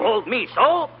 Now, you hold me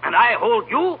so, and I hold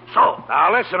you so.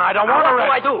 Now, listen, I don't want to...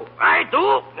 What do? I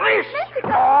do this.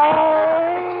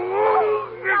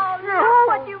 No,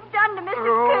 what you've done to Mr.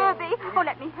 Kirby. Oh,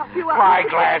 let me help you out. My Mr.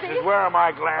 glasses. Kirby. Where are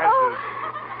my glasses? Oh,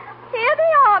 here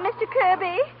they are, Mr.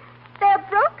 Kirby. They're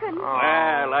broken.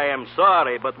 Well, I am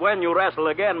sorry, but when you wrestle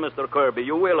again, Mr. Kirby,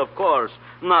 you will, of course,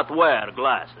 not wear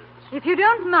glasses. If you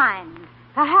don't mind,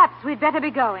 perhaps we'd better be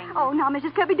going. Oh, now,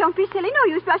 Mrs. Kirby, don't be silly. No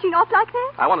use rushing off like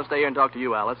that. I want to stay here and talk to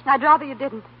you, Alice. I'd rather you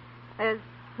didn't. There's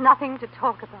nothing to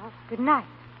talk about. Good night.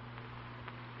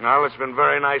 Well, it's been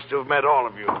very nice to have met all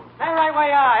of you. Stay right where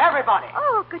you are, everybody.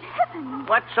 Oh, good heavens.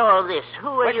 What's all this?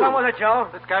 Who are Which you? one was it, Joe?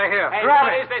 This guy here. Hey, Grab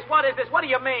what it. is this? What is this? What do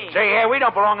you mean? Say, here, we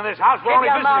don't belong in this house. We're Keep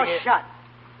only your mouth visiting shut.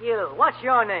 You, what's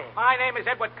your name? My name is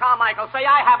Edward Carmichael. Say,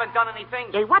 I haven't done anything.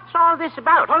 Hey, what's all this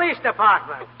about? Police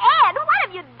department. Ed, what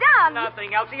have you done?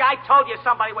 Nothing, Elsie. I told you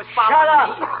somebody was Shut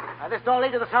following up. me. This door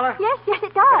lead to the cellar? Yes, it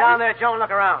Go down does. there, Joe, and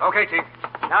look around. Okay, Chief.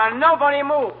 Now, nobody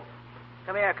move.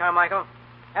 Come here, Carmichael.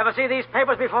 Ever see these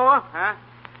papers before? Huh?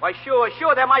 Why, sure.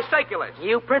 They're my circulars.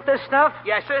 You print this stuff?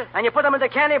 Yes, sir. And you put them into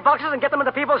candy boxes and get them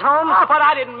into people's homes? Oh, but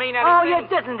I didn't mean anything. Oh, you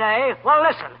didn't, eh? Well,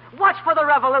 listen. Watch for the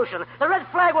revolution. The red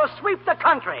flag will sweep the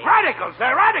country. Radicals.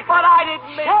 They're radicals. But I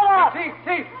didn't mean... Shut up!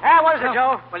 Chief. What is it,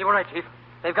 Joe? Well, you were right, Chief.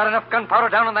 They've got enough gunpowder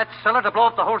down in that cellar to blow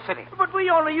up the whole city. But we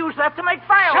only use that to make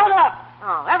fireworks. Shut up!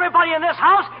 Oh, everybody in this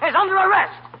house is under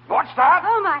arrest. What's that?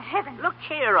 Oh, my heavens. Look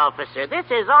here, officer. This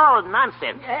is all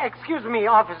nonsense. Excuse me,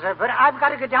 officer, but I've got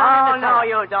to go down Oh, in the no, cellar.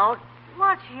 you don't.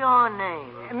 What's your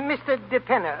name? Mr.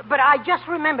 DePinner. But I just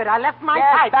remembered I left my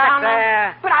Get pipe back down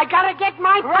there. But I got to get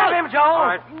my Grab pipe. him, Joe. All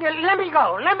right. Let me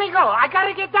go. I got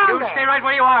to get down You there. stay right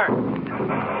where you are.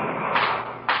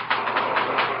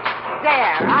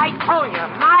 There, I told you,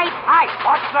 my pipe.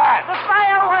 What's that? The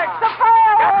fireworks. Get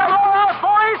the roll out,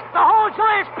 boys. The whole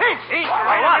joint's pinched. Wait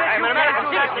a minute.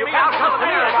 You can't come to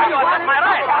me. That's my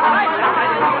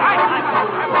right.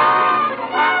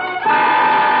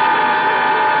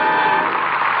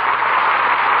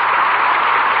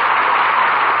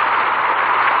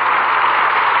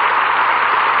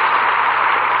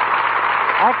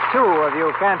 Act 2 of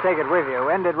You Can't Take It With You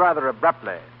ended rather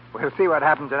abruptly. We'll see what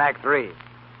happens in Act 3.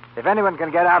 If anyone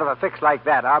can get out of a fix like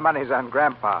that, our money's on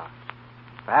Grandpa.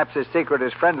 Perhaps his secret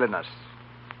is friendliness.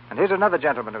 And here's another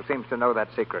gentleman who seems to know that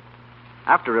secret.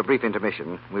 After a brief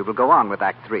intermission, we will go on with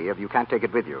Act 3 of You Can't Take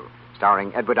It With You,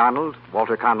 starring Edward Arnold,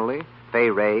 Walter Connolly, Fay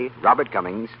Ray, Robert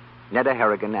Cummings, Nedda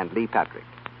Harrigan, and Lee Patrick.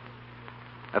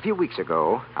 A few weeks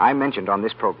ago, I mentioned on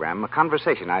this program a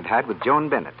conversation I'd had with Joan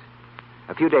Bennett.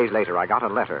 A few days later, I got a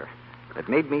letter that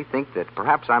made me think that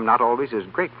perhaps I'm not always as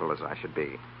grateful as I should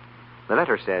be. The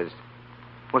letter says...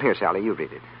 Well, here, Sally, you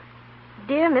read it.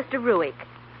 Dear Mr. Ruick,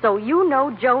 so you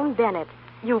know Joan Bennett.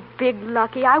 You big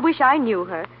lucky. I wish I knew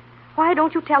her. Why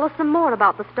don't you tell us some more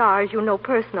about the stars you know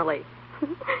personally?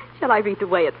 Shall I read the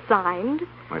way it's signed?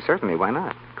 Well, certainly, why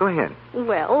not? Go ahead.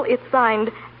 Well, it's signed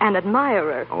An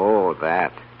Admirer. Oh,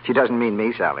 that. She doesn't mean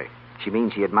me, Sally. She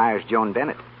means she admires Joan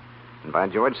Bennett. And by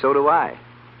George, so do I.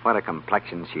 What a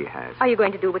complexion she has. Are you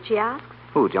going to do what she asks?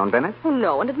 Who, Joan Bennett? Oh,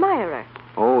 no, an admirer.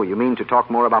 Oh, you mean to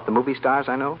talk more about the movie stars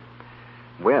I know?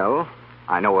 Well,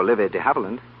 I know Olivia de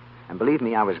Havilland. And believe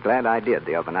me, I was glad I did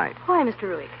the other night. Why, Mr.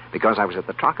 Ruick? Because I was at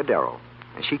the Trocadero,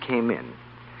 and she came in.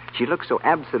 She looked so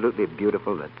absolutely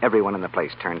beautiful that everyone in the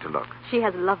place turned to look. She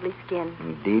has lovely skin.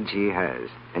 Indeed she has.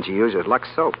 And she uses Lux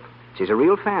soap. She's a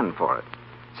real fan for it.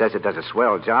 Says it does a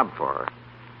swell job for her.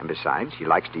 And besides, she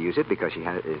likes to use it because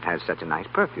it has such a nice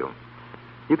perfume.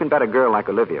 You can bet a girl like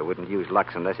Olivia wouldn't use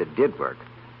Lux unless it did work,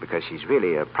 because she's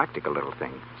really a practical little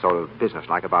thing, sort of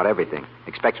businesslike about everything,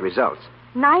 expects results.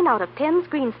 9 out of 10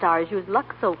 screen stars use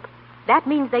Lux soap. That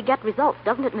means they get results,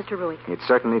 doesn't it, Mr. Ruick? It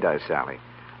certainly does, Sally.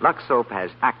 Lux soap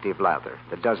has active lather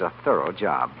that does a thorough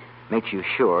job, makes you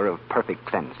sure of perfect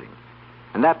cleansing.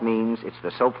 And that means it's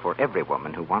the soap for every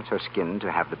woman who wants her skin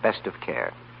to have the best of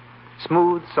care.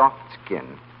 Smooth, soft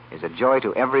skin is a joy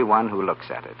to everyone who looks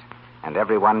at it. And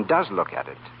everyone does look at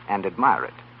it and admire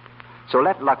it. So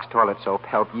let Lux Toilet Soap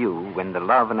help you win the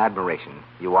love and admiration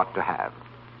you ought to have.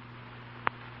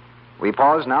 We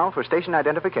pause now for station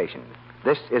identification.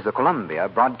 This is the Columbia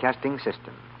Broadcasting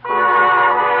System.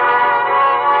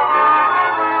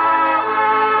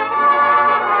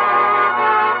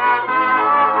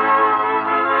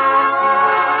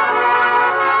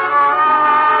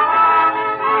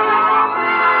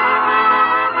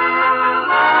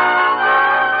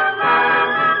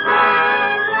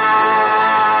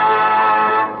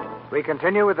 We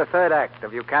continue with the third act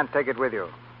of You Can't Take It With You.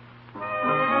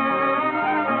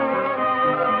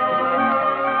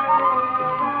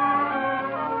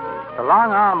 The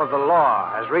long arm of the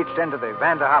law has reached into the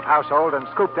Vanderhoff household and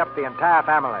scooped up the entire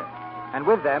family, and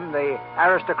with them the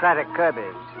aristocratic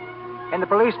Kirbys. In the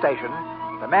police station,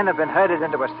 the men have been herded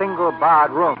into a single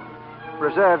barred room,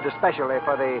 reserved especially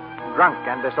for the drunk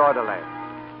and disorderly.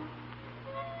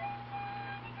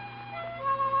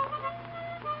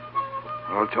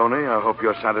 Well, Tony, I hope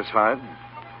you're satisfied.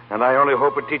 And I only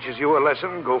hope it teaches you a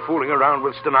lesson. Go fooling around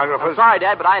with stenographers. I'm sorry,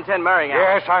 Dad, but I intend marrying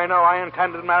Alice. Yes, I know. I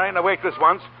intended marrying a waitress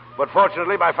once. But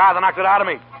fortunately, my father knocked it out of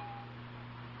me.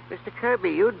 Mr.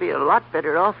 Kirby, you'd be a lot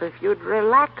better off if you'd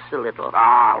relax a little.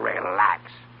 Ah, relax.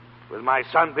 With my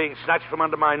son being snatched from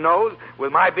under my nose,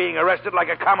 with my being arrested like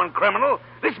a common criminal,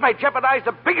 this may jeopardize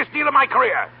the biggest deal of my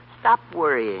career. Stop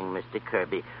worrying, Mr.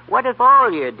 Kirby. What if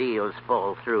all your deals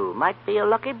fall through? Might be a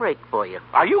lucky break for you.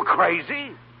 Are you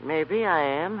crazy? Maybe I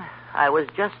am. I was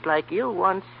just like you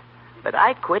once. But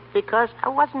I quit because I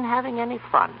wasn't having any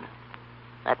fun.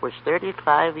 That was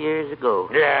 35 years ago.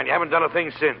 Yeah, and you haven't done a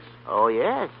thing since. Oh,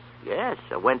 yes.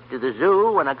 I went to the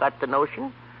zoo when I got the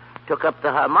notion. Took up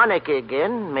the harmonica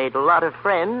again, made a lot of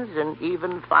friends, and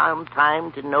even found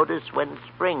time to notice when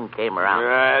spring came around.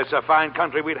 Yeah, it's a fine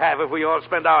country we'd have if we all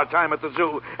spent our time at the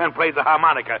zoo and played the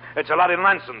harmonica. It's a lot of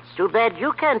nonsense. Too bad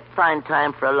you can't find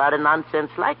time for a lot of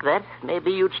nonsense like that.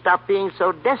 Maybe you'd stop being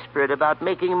so desperate about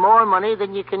making more money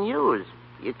than you can use.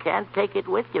 You can't take it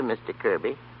with you, Mr.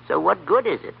 Kirby. So what good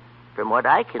is it? From what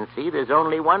I can see, there's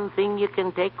only one thing you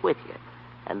can take with you.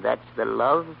 And that's the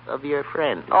love of your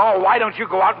friend. Oh, why don't you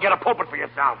go out and get a pulpit for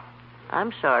yourself?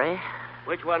 I'm sorry.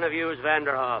 Which one of you is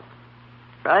Vanderhoff?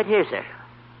 Right here, sir.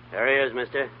 There he is,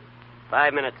 mister.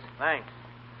 5 minutes. Thanks.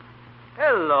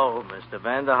 Hello, Mr.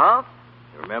 Vanderhoff.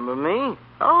 You remember me?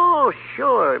 Oh,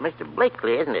 sure. Mr.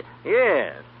 Blakely, isn't it?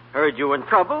 Yes. Heard you were in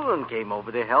trouble and came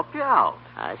over to help you out.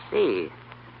 I see.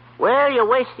 Well, you're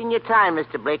wasting your time,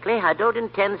 Mr. Blakely. I don't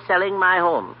intend selling my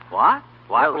home. What?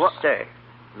 What? Sir.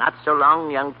 Not so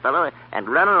long, young fellow, and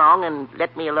run along and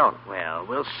let me alone. Well,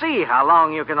 we'll see how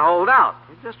long you can hold out.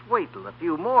 You just wait till a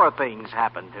few more things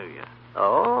happen to you.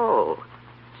 Oh.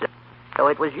 So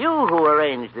it was you who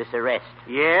arranged this arrest?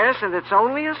 Yes, and it's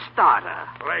only a starter.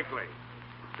 Blakely,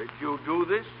 did you do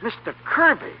this? Mr.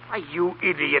 Kirby. Why, you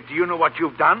idiot. Do you know what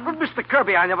you've done? But, Mr.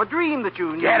 Kirby, I never dreamed that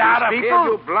you knew Get out of these here,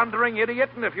 people. you blundering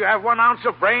idiot, and if you have 1 ounce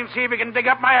of brains, see if you can dig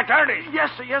up my attorneys. Yes,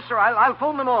 sir. I'll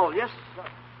phone them all. Yes, sir.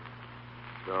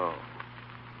 So,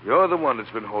 you're the one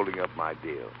that's been holding up my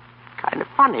deal. Kind of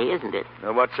funny, isn't it?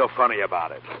 Now, what's so funny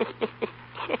about it?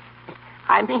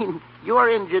 I mean, you're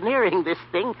engineering this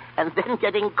thing and then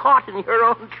getting caught in your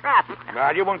own trap.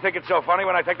 Well, you won't think it's so funny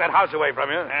when I take that house away from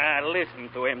you. Listen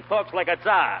to him. Talks like a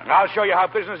tsar. I'll show you how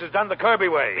business is done the Kirby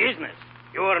way. Business?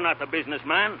 You're not a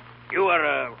businessman. You are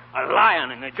a lion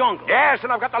in the jungle. Yes,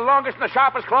 and I've got the longest and the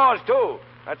sharpest claws, too.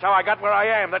 That's how I got where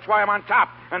I am. That's why I'm on top.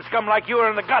 And scum like you are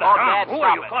in the gutter. Oh, Dad, Who stop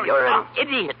are you it. calling? You're an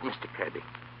idiot, Mr. Kirby.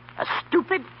 A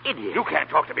stupid idiot. You can't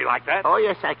talk to me like that. Oh,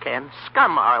 yes, I can.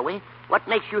 Scum, are we? What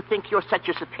makes you think you're such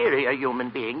a superior human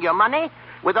being? Your money?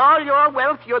 With all your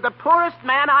wealth, you're the poorest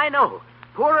man I know.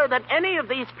 Poorer than any of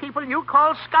these people you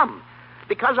call scum.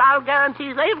 Because I'll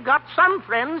guarantee they've got some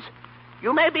friends.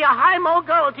 You may be a high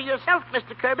mogul to yourself,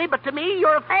 Mr. Kirby, but to me,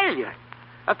 you're a failure.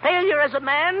 A failure as a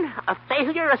man, a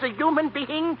failure as a human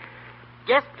being,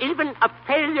 just even a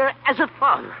failure as a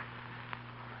father.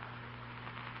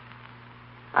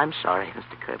 I'm sorry,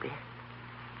 Mr. Kirby.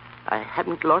 I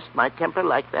hadn't lost my temper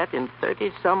like that in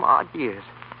 30-some-odd years.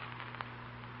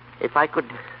 If I could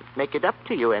make it up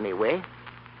to you anyway,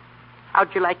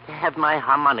 how'd you like to have my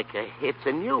harmonica? It's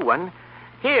a new one.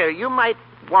 Here, you might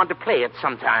want to play it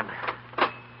sometime.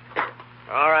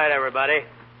 All right, everybody.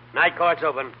 Night court's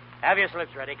open. Have your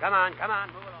slips ready. Come on, move along.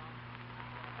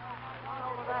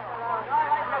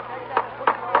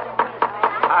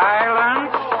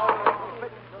 Silence.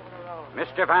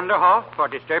 Mr. Vanderhoff, for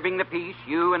disturbing the peace,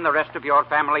 you and the rest of your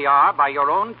family are, by your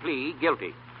own plea,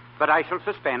 guilty. But I shall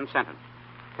suspend sentence.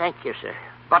 Thank you, sir.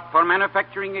 But for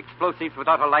manufacturing explosives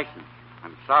without a license,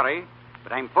 I'm sorry,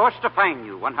 but I'm forced to fine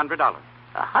you $100.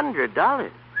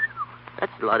 $100?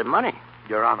 That's a lot of money.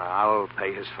 Your Honor, I'll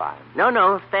pay his fine.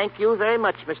 No, thank you very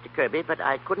much, Mr. Kirby, but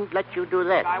I couldn't let you do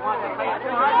that. We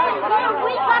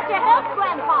got to help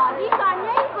Grandpa. He's our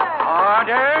neighbor.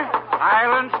 Order.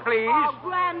 Silence, please. Oh,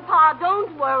 Grandpa,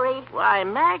 don't worry. Why,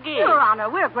 Maggie. Your Honor,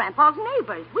 we're Grandpa's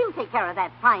neighbors. We'll take care of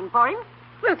that fine for him.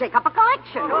 We'll take up a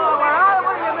collection.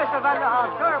 Mr.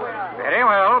 Vanderhoff. Sure we are. Very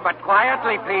well, but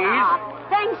quietly, please.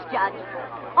 Thanks, Judge.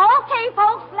 Okay,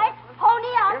 folks, let's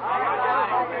pony up.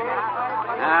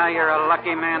 Ah, you're a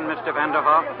lucky man, Mr.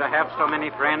 Vanderhoff, to have so many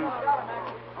friends.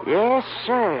 Yes,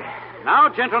 sir. Now,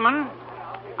 gentlemen,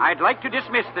 I'd like to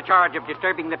dismiss the charge of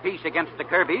disturbing the peace against the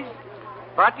Kirbys.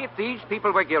 But if these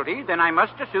people were guilty, then I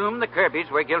must assume the Kirbys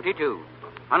were guilty, too.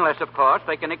 Unless, of course,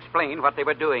 they can explain what they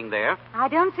were doing there. I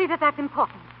don't see that that's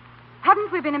important.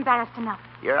 Haven't we been embarrassed enough?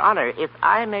 Your Honor, if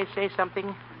I may say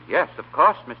something. Yes, of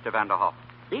course, Mr. Vanderhoff.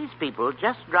 These people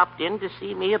just dropped in to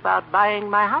see me about buying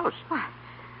my house.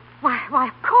 Why,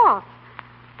 of course.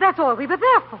 That's all we were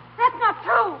there for. That's not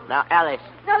true. Now, Alice.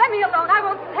 Now, let me alone. I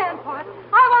won't stand for it.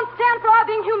 I won't stand for our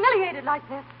being humiliated like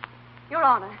this. Your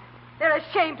Honor, they're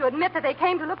ashamed to admit that they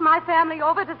came to look my family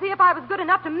over to see if I was good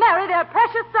enough to marry their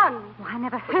precious son. Well, I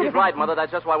never heard of She's right, Mother.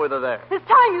 That's just why we were there. It's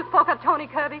time you spoke up, Tony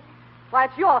Kirby. Why,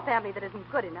 it's your family that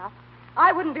isn't good enough.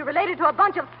 I wouldn't be related to a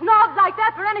bunch of snobs like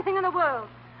that for anything in the world.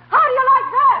 How do you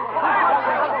like that?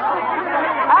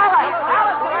 Alice!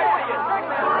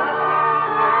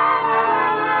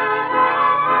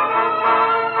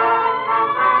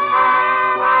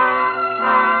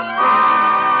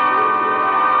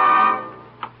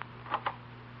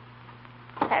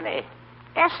 Penny,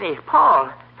 Essie, Paul,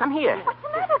 come here. What's the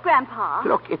matter, Grandpa?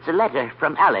 Look, it's a letter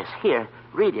from Alice. Here,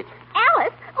 read it.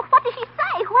 Alice? Oh, what did she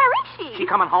say? Where is she? She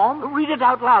coming home? Read it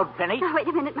out loud, Penny. Now, wait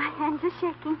a minute. My hands are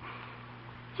shaking.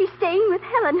 She's staying with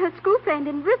Helen, her school friend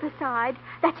in Riverside.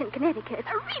 That's in Connecticut.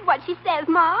 Read what she says,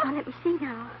 Ma. Now, let me see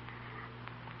now.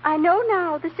 I know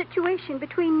now the situation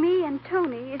between me and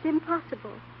Tony is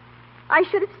impossible. I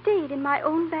should have stayed in my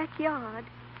own backyard.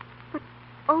 But,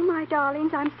 oh, my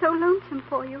darlings, I'm so lonesome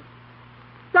for you.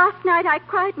 Last night I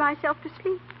cried myself to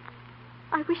sleep.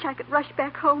 I wish I could rush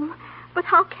back home, but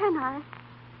how can I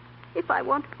if I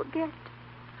want to forget?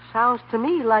 Sounds to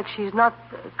me like she's not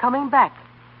coming back.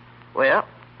 Well,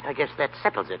 I guess that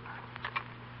settles it.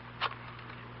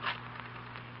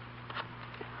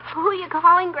 Who are you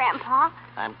calling, Grandpa?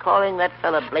 I'm calling that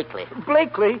fella Blakely.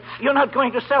 Blakely, you're not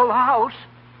going to sell the house.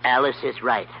 Alice is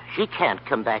right. She can't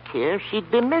come back here. She'd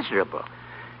be miserable.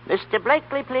 Mr.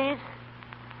 Blakely, please.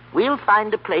 We'll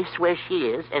find a place where she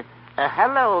is.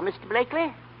 Hello, Mr.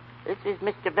 Blakely. This is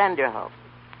Mr. Vanderhoff.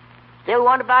 Still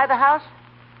want to buy the house?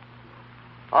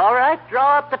 All right,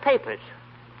 draw up the papers.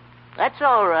 That's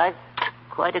all right.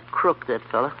 Quite a crook, that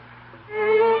fella.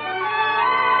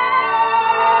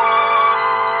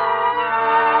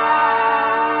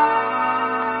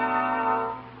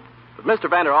 But Mr.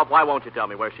 Vanderhoff, why won't you tell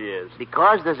me where she is?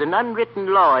 Because there's an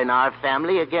unwritten law in our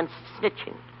family against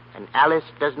snitching. And Alice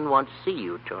doesn't want to see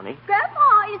you, Tony.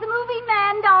 Grandpa, is the moving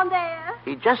man down there?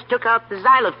 He just took out the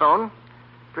xylophone.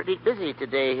 Pretty busy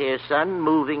today here, son,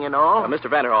 moving and all. Mr.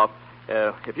 Vanderhoff,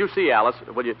 if you see Alice,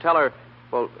 will you tell her,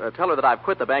 tell her that I've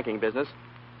quit the banking business,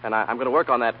 and I'm going to work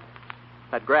on that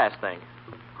grass thing.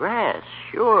 Grass,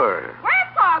 sure.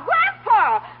 Grandpa!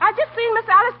 I just seen Miss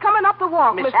Alice coming up the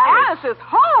walk. Miss Alice is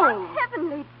home. Oh,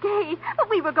 heavenly days. But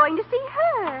we were going to see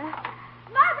her.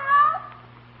 Mother!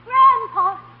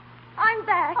 Grandpa! I'm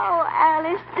back. Oh,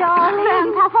 Alice, darling.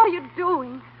 Grandpa, what are you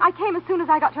doing? I came as soon as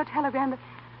I got your telegram.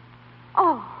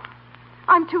 Oh,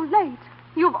 I'm too late.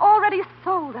 You've already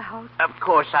sold the house. Of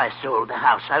course I sold the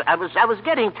house. I was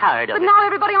getting tired of But it. now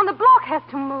everybody on the block has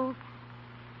to move.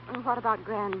 And what about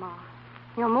Grandma?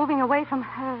 You're moving away from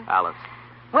her. Alice.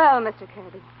 Well, Mr.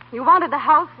 Kirby, you wanted the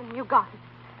house and you got it.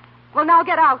 Well, now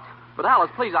get out. But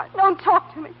Alice, please, Don't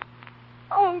talk to me.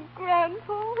 Oh,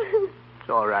 Grandpa. It's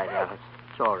all right, Alice.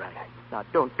 It's all right. Now,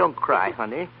 don't cry,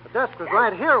 honey. The desk was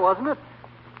right here, wasn't it?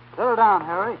 Settle down,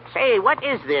 Harry. Say, what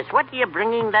is this? What are you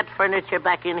bringing that furniture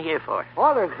back in here for?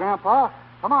 Orders, Grandpa.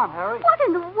 Come on, Harry. What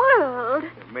in the world?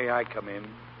 May I come in?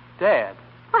 Dad.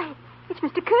 Why, it's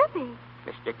Mr. Kirby.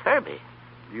 Mr. Kirby?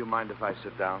 Do you mind if I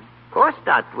sit down? Of course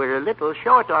not. We're a little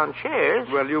short on chairs.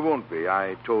 Well, you won't be.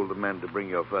 I told the men to bring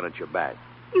your furniture back.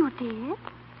 You did?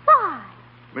 Why?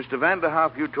 Mr.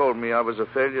 Vanderhoff, you told me I was a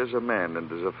failure as a man and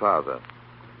as a father.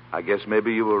 I guess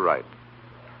maybe you were right.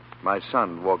 My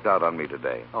son walked out on me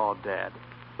today. Oh, Dad.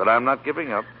 But I'm not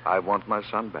giving up. I want my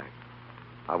son back.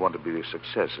 I want to be a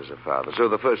success as a father. So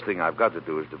the first thing I've got to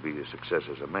do is to be a success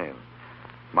as a man.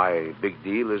 My big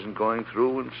deal isn't going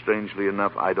through, and strangely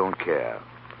enough, I don't care.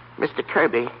 Mr.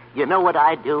 Kirby, you know what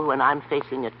I do when I'm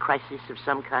facing a crisis of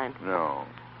some kind? No.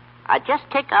 I just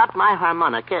take out my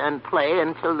harmonica and play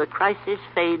until the crisis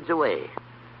fades away.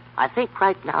 I think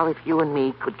right now if you and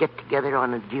me could get together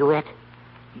on a duet.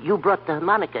 You brought the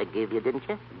harmonica I gave you, didn't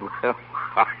you? Well,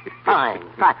 Fine.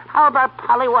 How about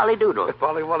Polly Wolly Doodle?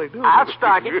 Polly Wolly Doodle. I'll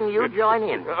start it and you join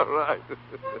in. All right.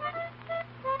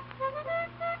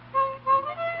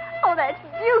 Oh, that's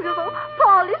beautiful.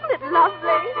 Paul, isn't it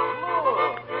lovely?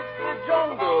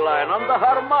 Jungle line on the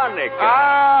harmonica.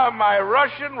 Ah, my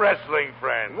Russian wrestling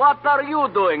friend. What are you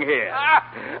doing here?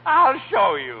 I'll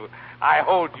show you. I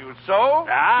hold you so.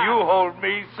 Ah. You hold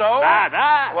me so.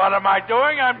 Ah. What am I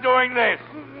doing? I'm doing this.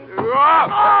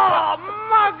 Oh,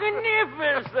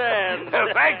 magnificent.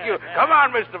 Thank you. Come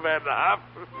on, Mr. Vanderhoff.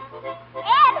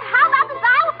 Ed, how about the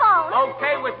xylophone?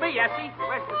 Okay with me, Essie.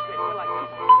 Where's the stick?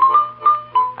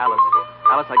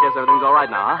 Alice, I guess everything's all right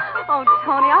now, huh? Oh,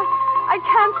 Tony, I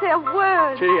can't say a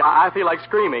word. Gee, I feel like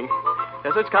screaming.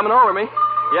 Yes, it's coming over me.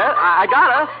 Yeah, I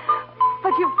got her.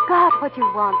 But you've got what you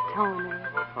want, Tony.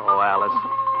 Oh, Alice.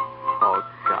 Oh,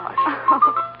 gosh.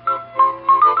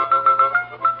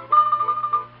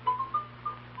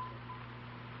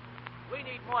 We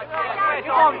need more chairs.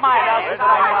 You won't mind us.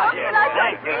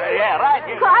 Thank you. Yeah, right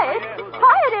here.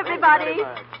 Quiet, everybody.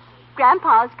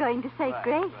 Grandpa's going to say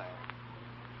grace.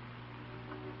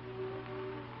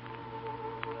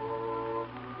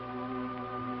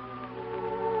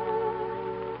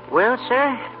 Well,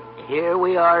 sir, here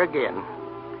we are again.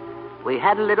 We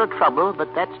had a little trouble,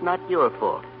 but that's not your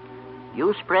fault.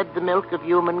 You spread the milk of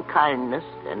human kindness,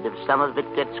 and if some of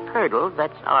it gets curdled,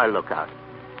 that's our lookout.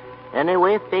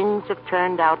 Anyway, things have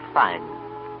turned out fine.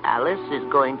 Alice is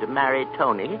going to marry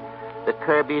Tony. The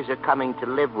Kirbys are coming to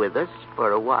live with us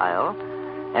for a while.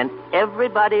 And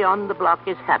everybody on the block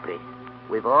is happy.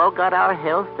 We've all got our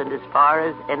health, and as far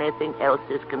as anything else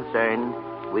is concerned,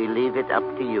 we leave it up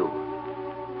to you.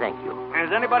 Thank you.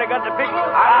 Has anybody got the picture?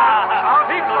 Our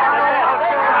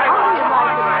people.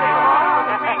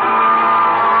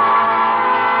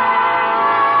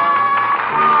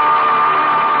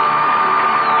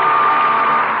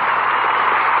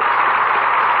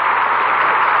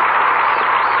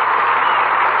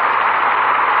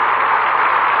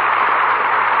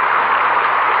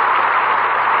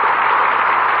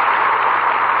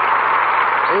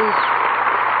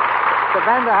 The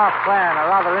Vanderhoff clan are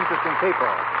rather interesting people.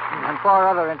 And four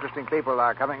other interesting people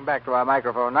are coming back to our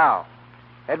microphone now.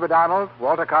 Edward Arnold,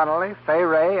 Walter Connolly, Fay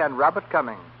Ray, and Robert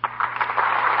Cummings.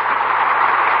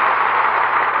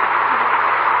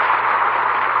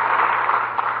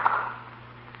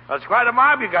 That's quite a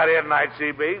mob you got here tonight,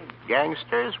 CB.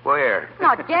 Gangsters? Where?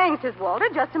 Not gangsters, Walter,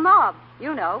 just a mob.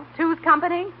 You know, two's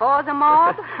company, four's a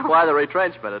mob. Why, the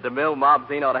retrenchment at the Mill mob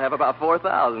scene ought to have about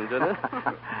 4,000, shouldn't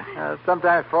it?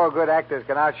 Sometimes four good actors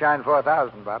can outshine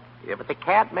 4,000, Bob. Yeah, but they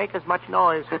can't make as much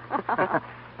noise.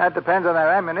 That depends on their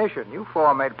ammunition. You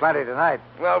four made plenty tonight.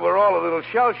 Well, we're all a little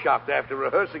shell-shocked after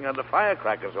rehearsing under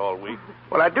firecrackers all week.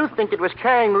 Well, I do think it was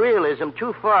carrying realism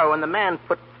too far when the man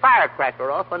put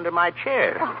firecracker off under my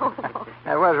chair.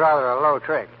 That was rather a low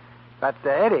trick. But,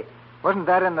 Eddie, wasn't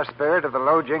that in the spirit of the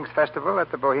Low Jinks Festival at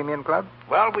the Bohemian Club?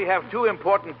 Well, we have two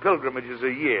important pilgrimages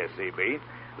a year, CB.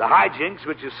 The hijinks,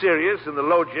 which is serious, and the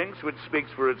low jinks, which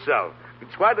speaks for itself.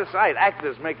 It's quite a sight,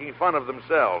 actors making fun of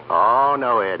themselves. Oh,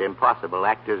 no, Ed. Impossible.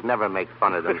 Actors never make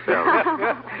fun of themselves.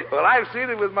 Well, I've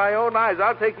seen it with my own eyes.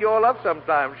 I'll take you all up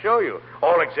sometime, show you.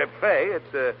 All except Fay.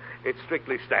 It's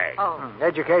strictly stag. Oh.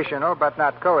 Educational, but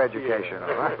not co-educational.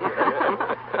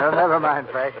 Huh? Well, never mind,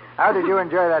 Fay. How did you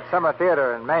enjoy that summer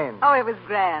theater in Maine? Oh, it was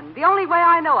grand. The only way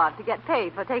I know of to get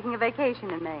paid for taking a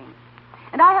vacation in Maine.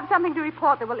 And I have something to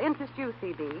report that will interest you,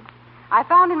 C.B. I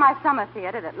found in my summer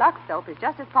theater that Lux soap is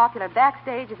just as popular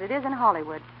backstage as it is in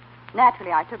Hollywood.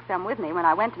 Naturally, I took some with me when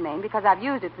I went to Maine because I've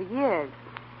used it for years.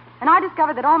 And I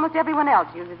discovered that almost everyone else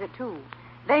uses it, too.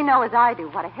 They know, as I do,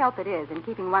 what a help it is in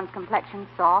keeping one's complexion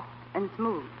soft and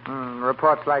smooth.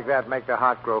 Reports like that make the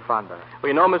heart grow fonder. Well,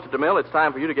 you know, Mr. DeMille, it's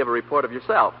time for you to give a report of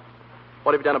yourself.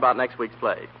 What have you done about next week's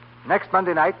play? Next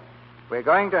Monday night, we're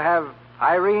going to have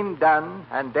Irene Dunn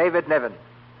and David Niven.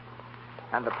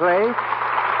 And the play...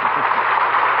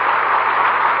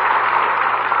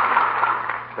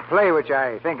 The play, which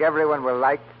I think everyone will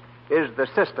like, is The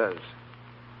Sisters.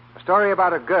 A story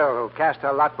about a girl who cast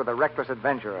her lot with a reckless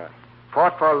adventurer,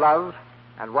 fought for love,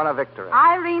 and won a victory.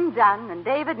 Irene Dunn and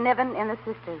David Niven in The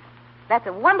Sisters. That's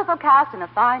a wonderful cast and a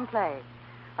fine play.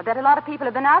 I bet a lot of people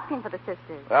have been asking for The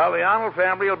Sisters. Well, the Arnold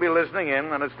family will be listening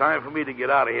in, and it's time for me to get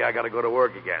out of here. I got to go to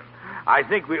work again. I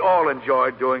think we all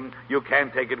enjoyed doing You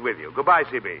Can Take It With You. Goodbye,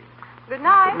 C.B. Good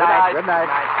night. Good night. Good night.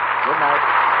 Good night.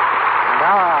 And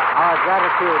our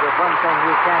gratitude is one thing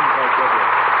you can take with you.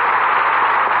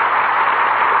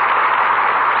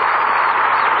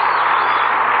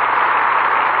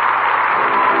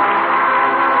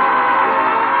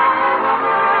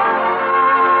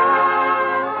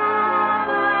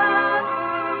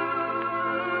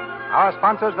 Our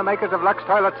sponsors, the makers of Lux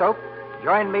Toilet Soap,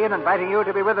 join me in inviting you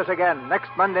to be with us again next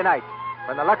Monday night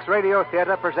when the Lux Radio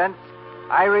Theater presents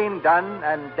Irene Dunn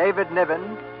and David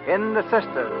Niven in The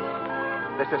Sisters.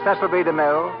 This is Cecil B.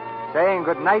 DeMille saying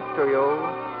good night to you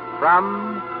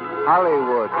from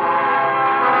Hollywood.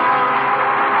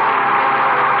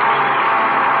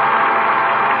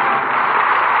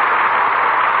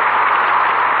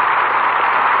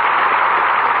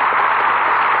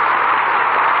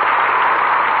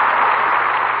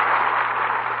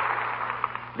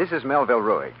 This is Melville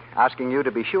Ruick, asking you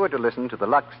to be sure to listen to the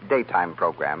Lux daytime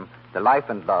program, The Life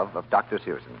and Love of Dr.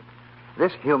 Susan.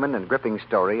 This human and gripping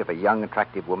story of a young,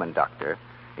 attractive woman doctor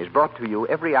is brought to you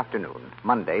every afternoon,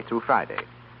 Monday through Friday.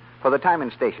 For the time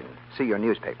and station, see your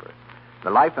newspaper. The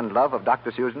Life and Love of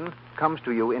Dr. Susan comes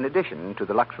to you in addition to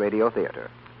the Lux Radio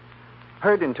Theater.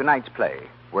 Heard in tonight's play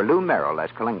were Lou Merrill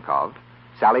as Kalinkov,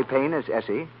 Sally Payne as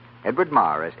Essie, Edward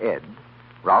Marr as Ed,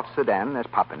 Ralph Sedan as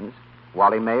Poppins,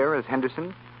 Wally Mayer as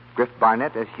Henderson, Griff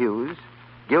Barnett as Hughes,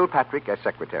 Gil Patrick as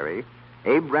Secretary,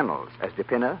 Abe Reynolds as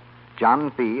DePinna,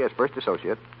 John Fee as First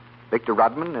Associate, Victor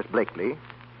Rodman as Blakely,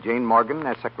 Jane Morgan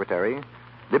as Secretary,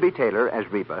 Libby Taylor as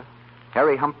Reba,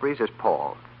 Harry Humphreys as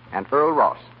Paul, and Earl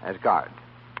Ross as Guard.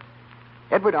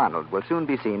 Edward Arnold will soon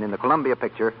be seen in the Columbia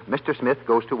picture Mr. Smith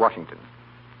Goes to Washington.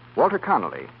 Walter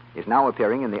Connolly is now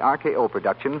appearing in the RKO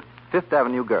production Fifth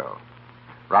Avenue Girl.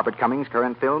 Robert Cummings'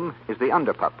 current film is The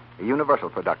Underpup, a Universal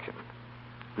production.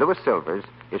 Louis Silvers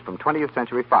is from 20th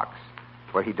Century Fox,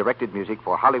 where he directed music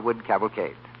for Hollywood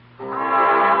Cavalcade.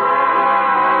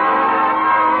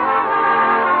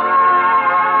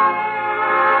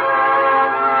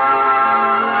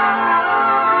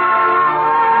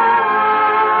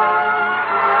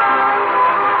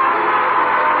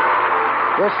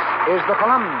 This is the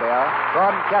Columbia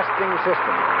Broadcasting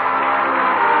System.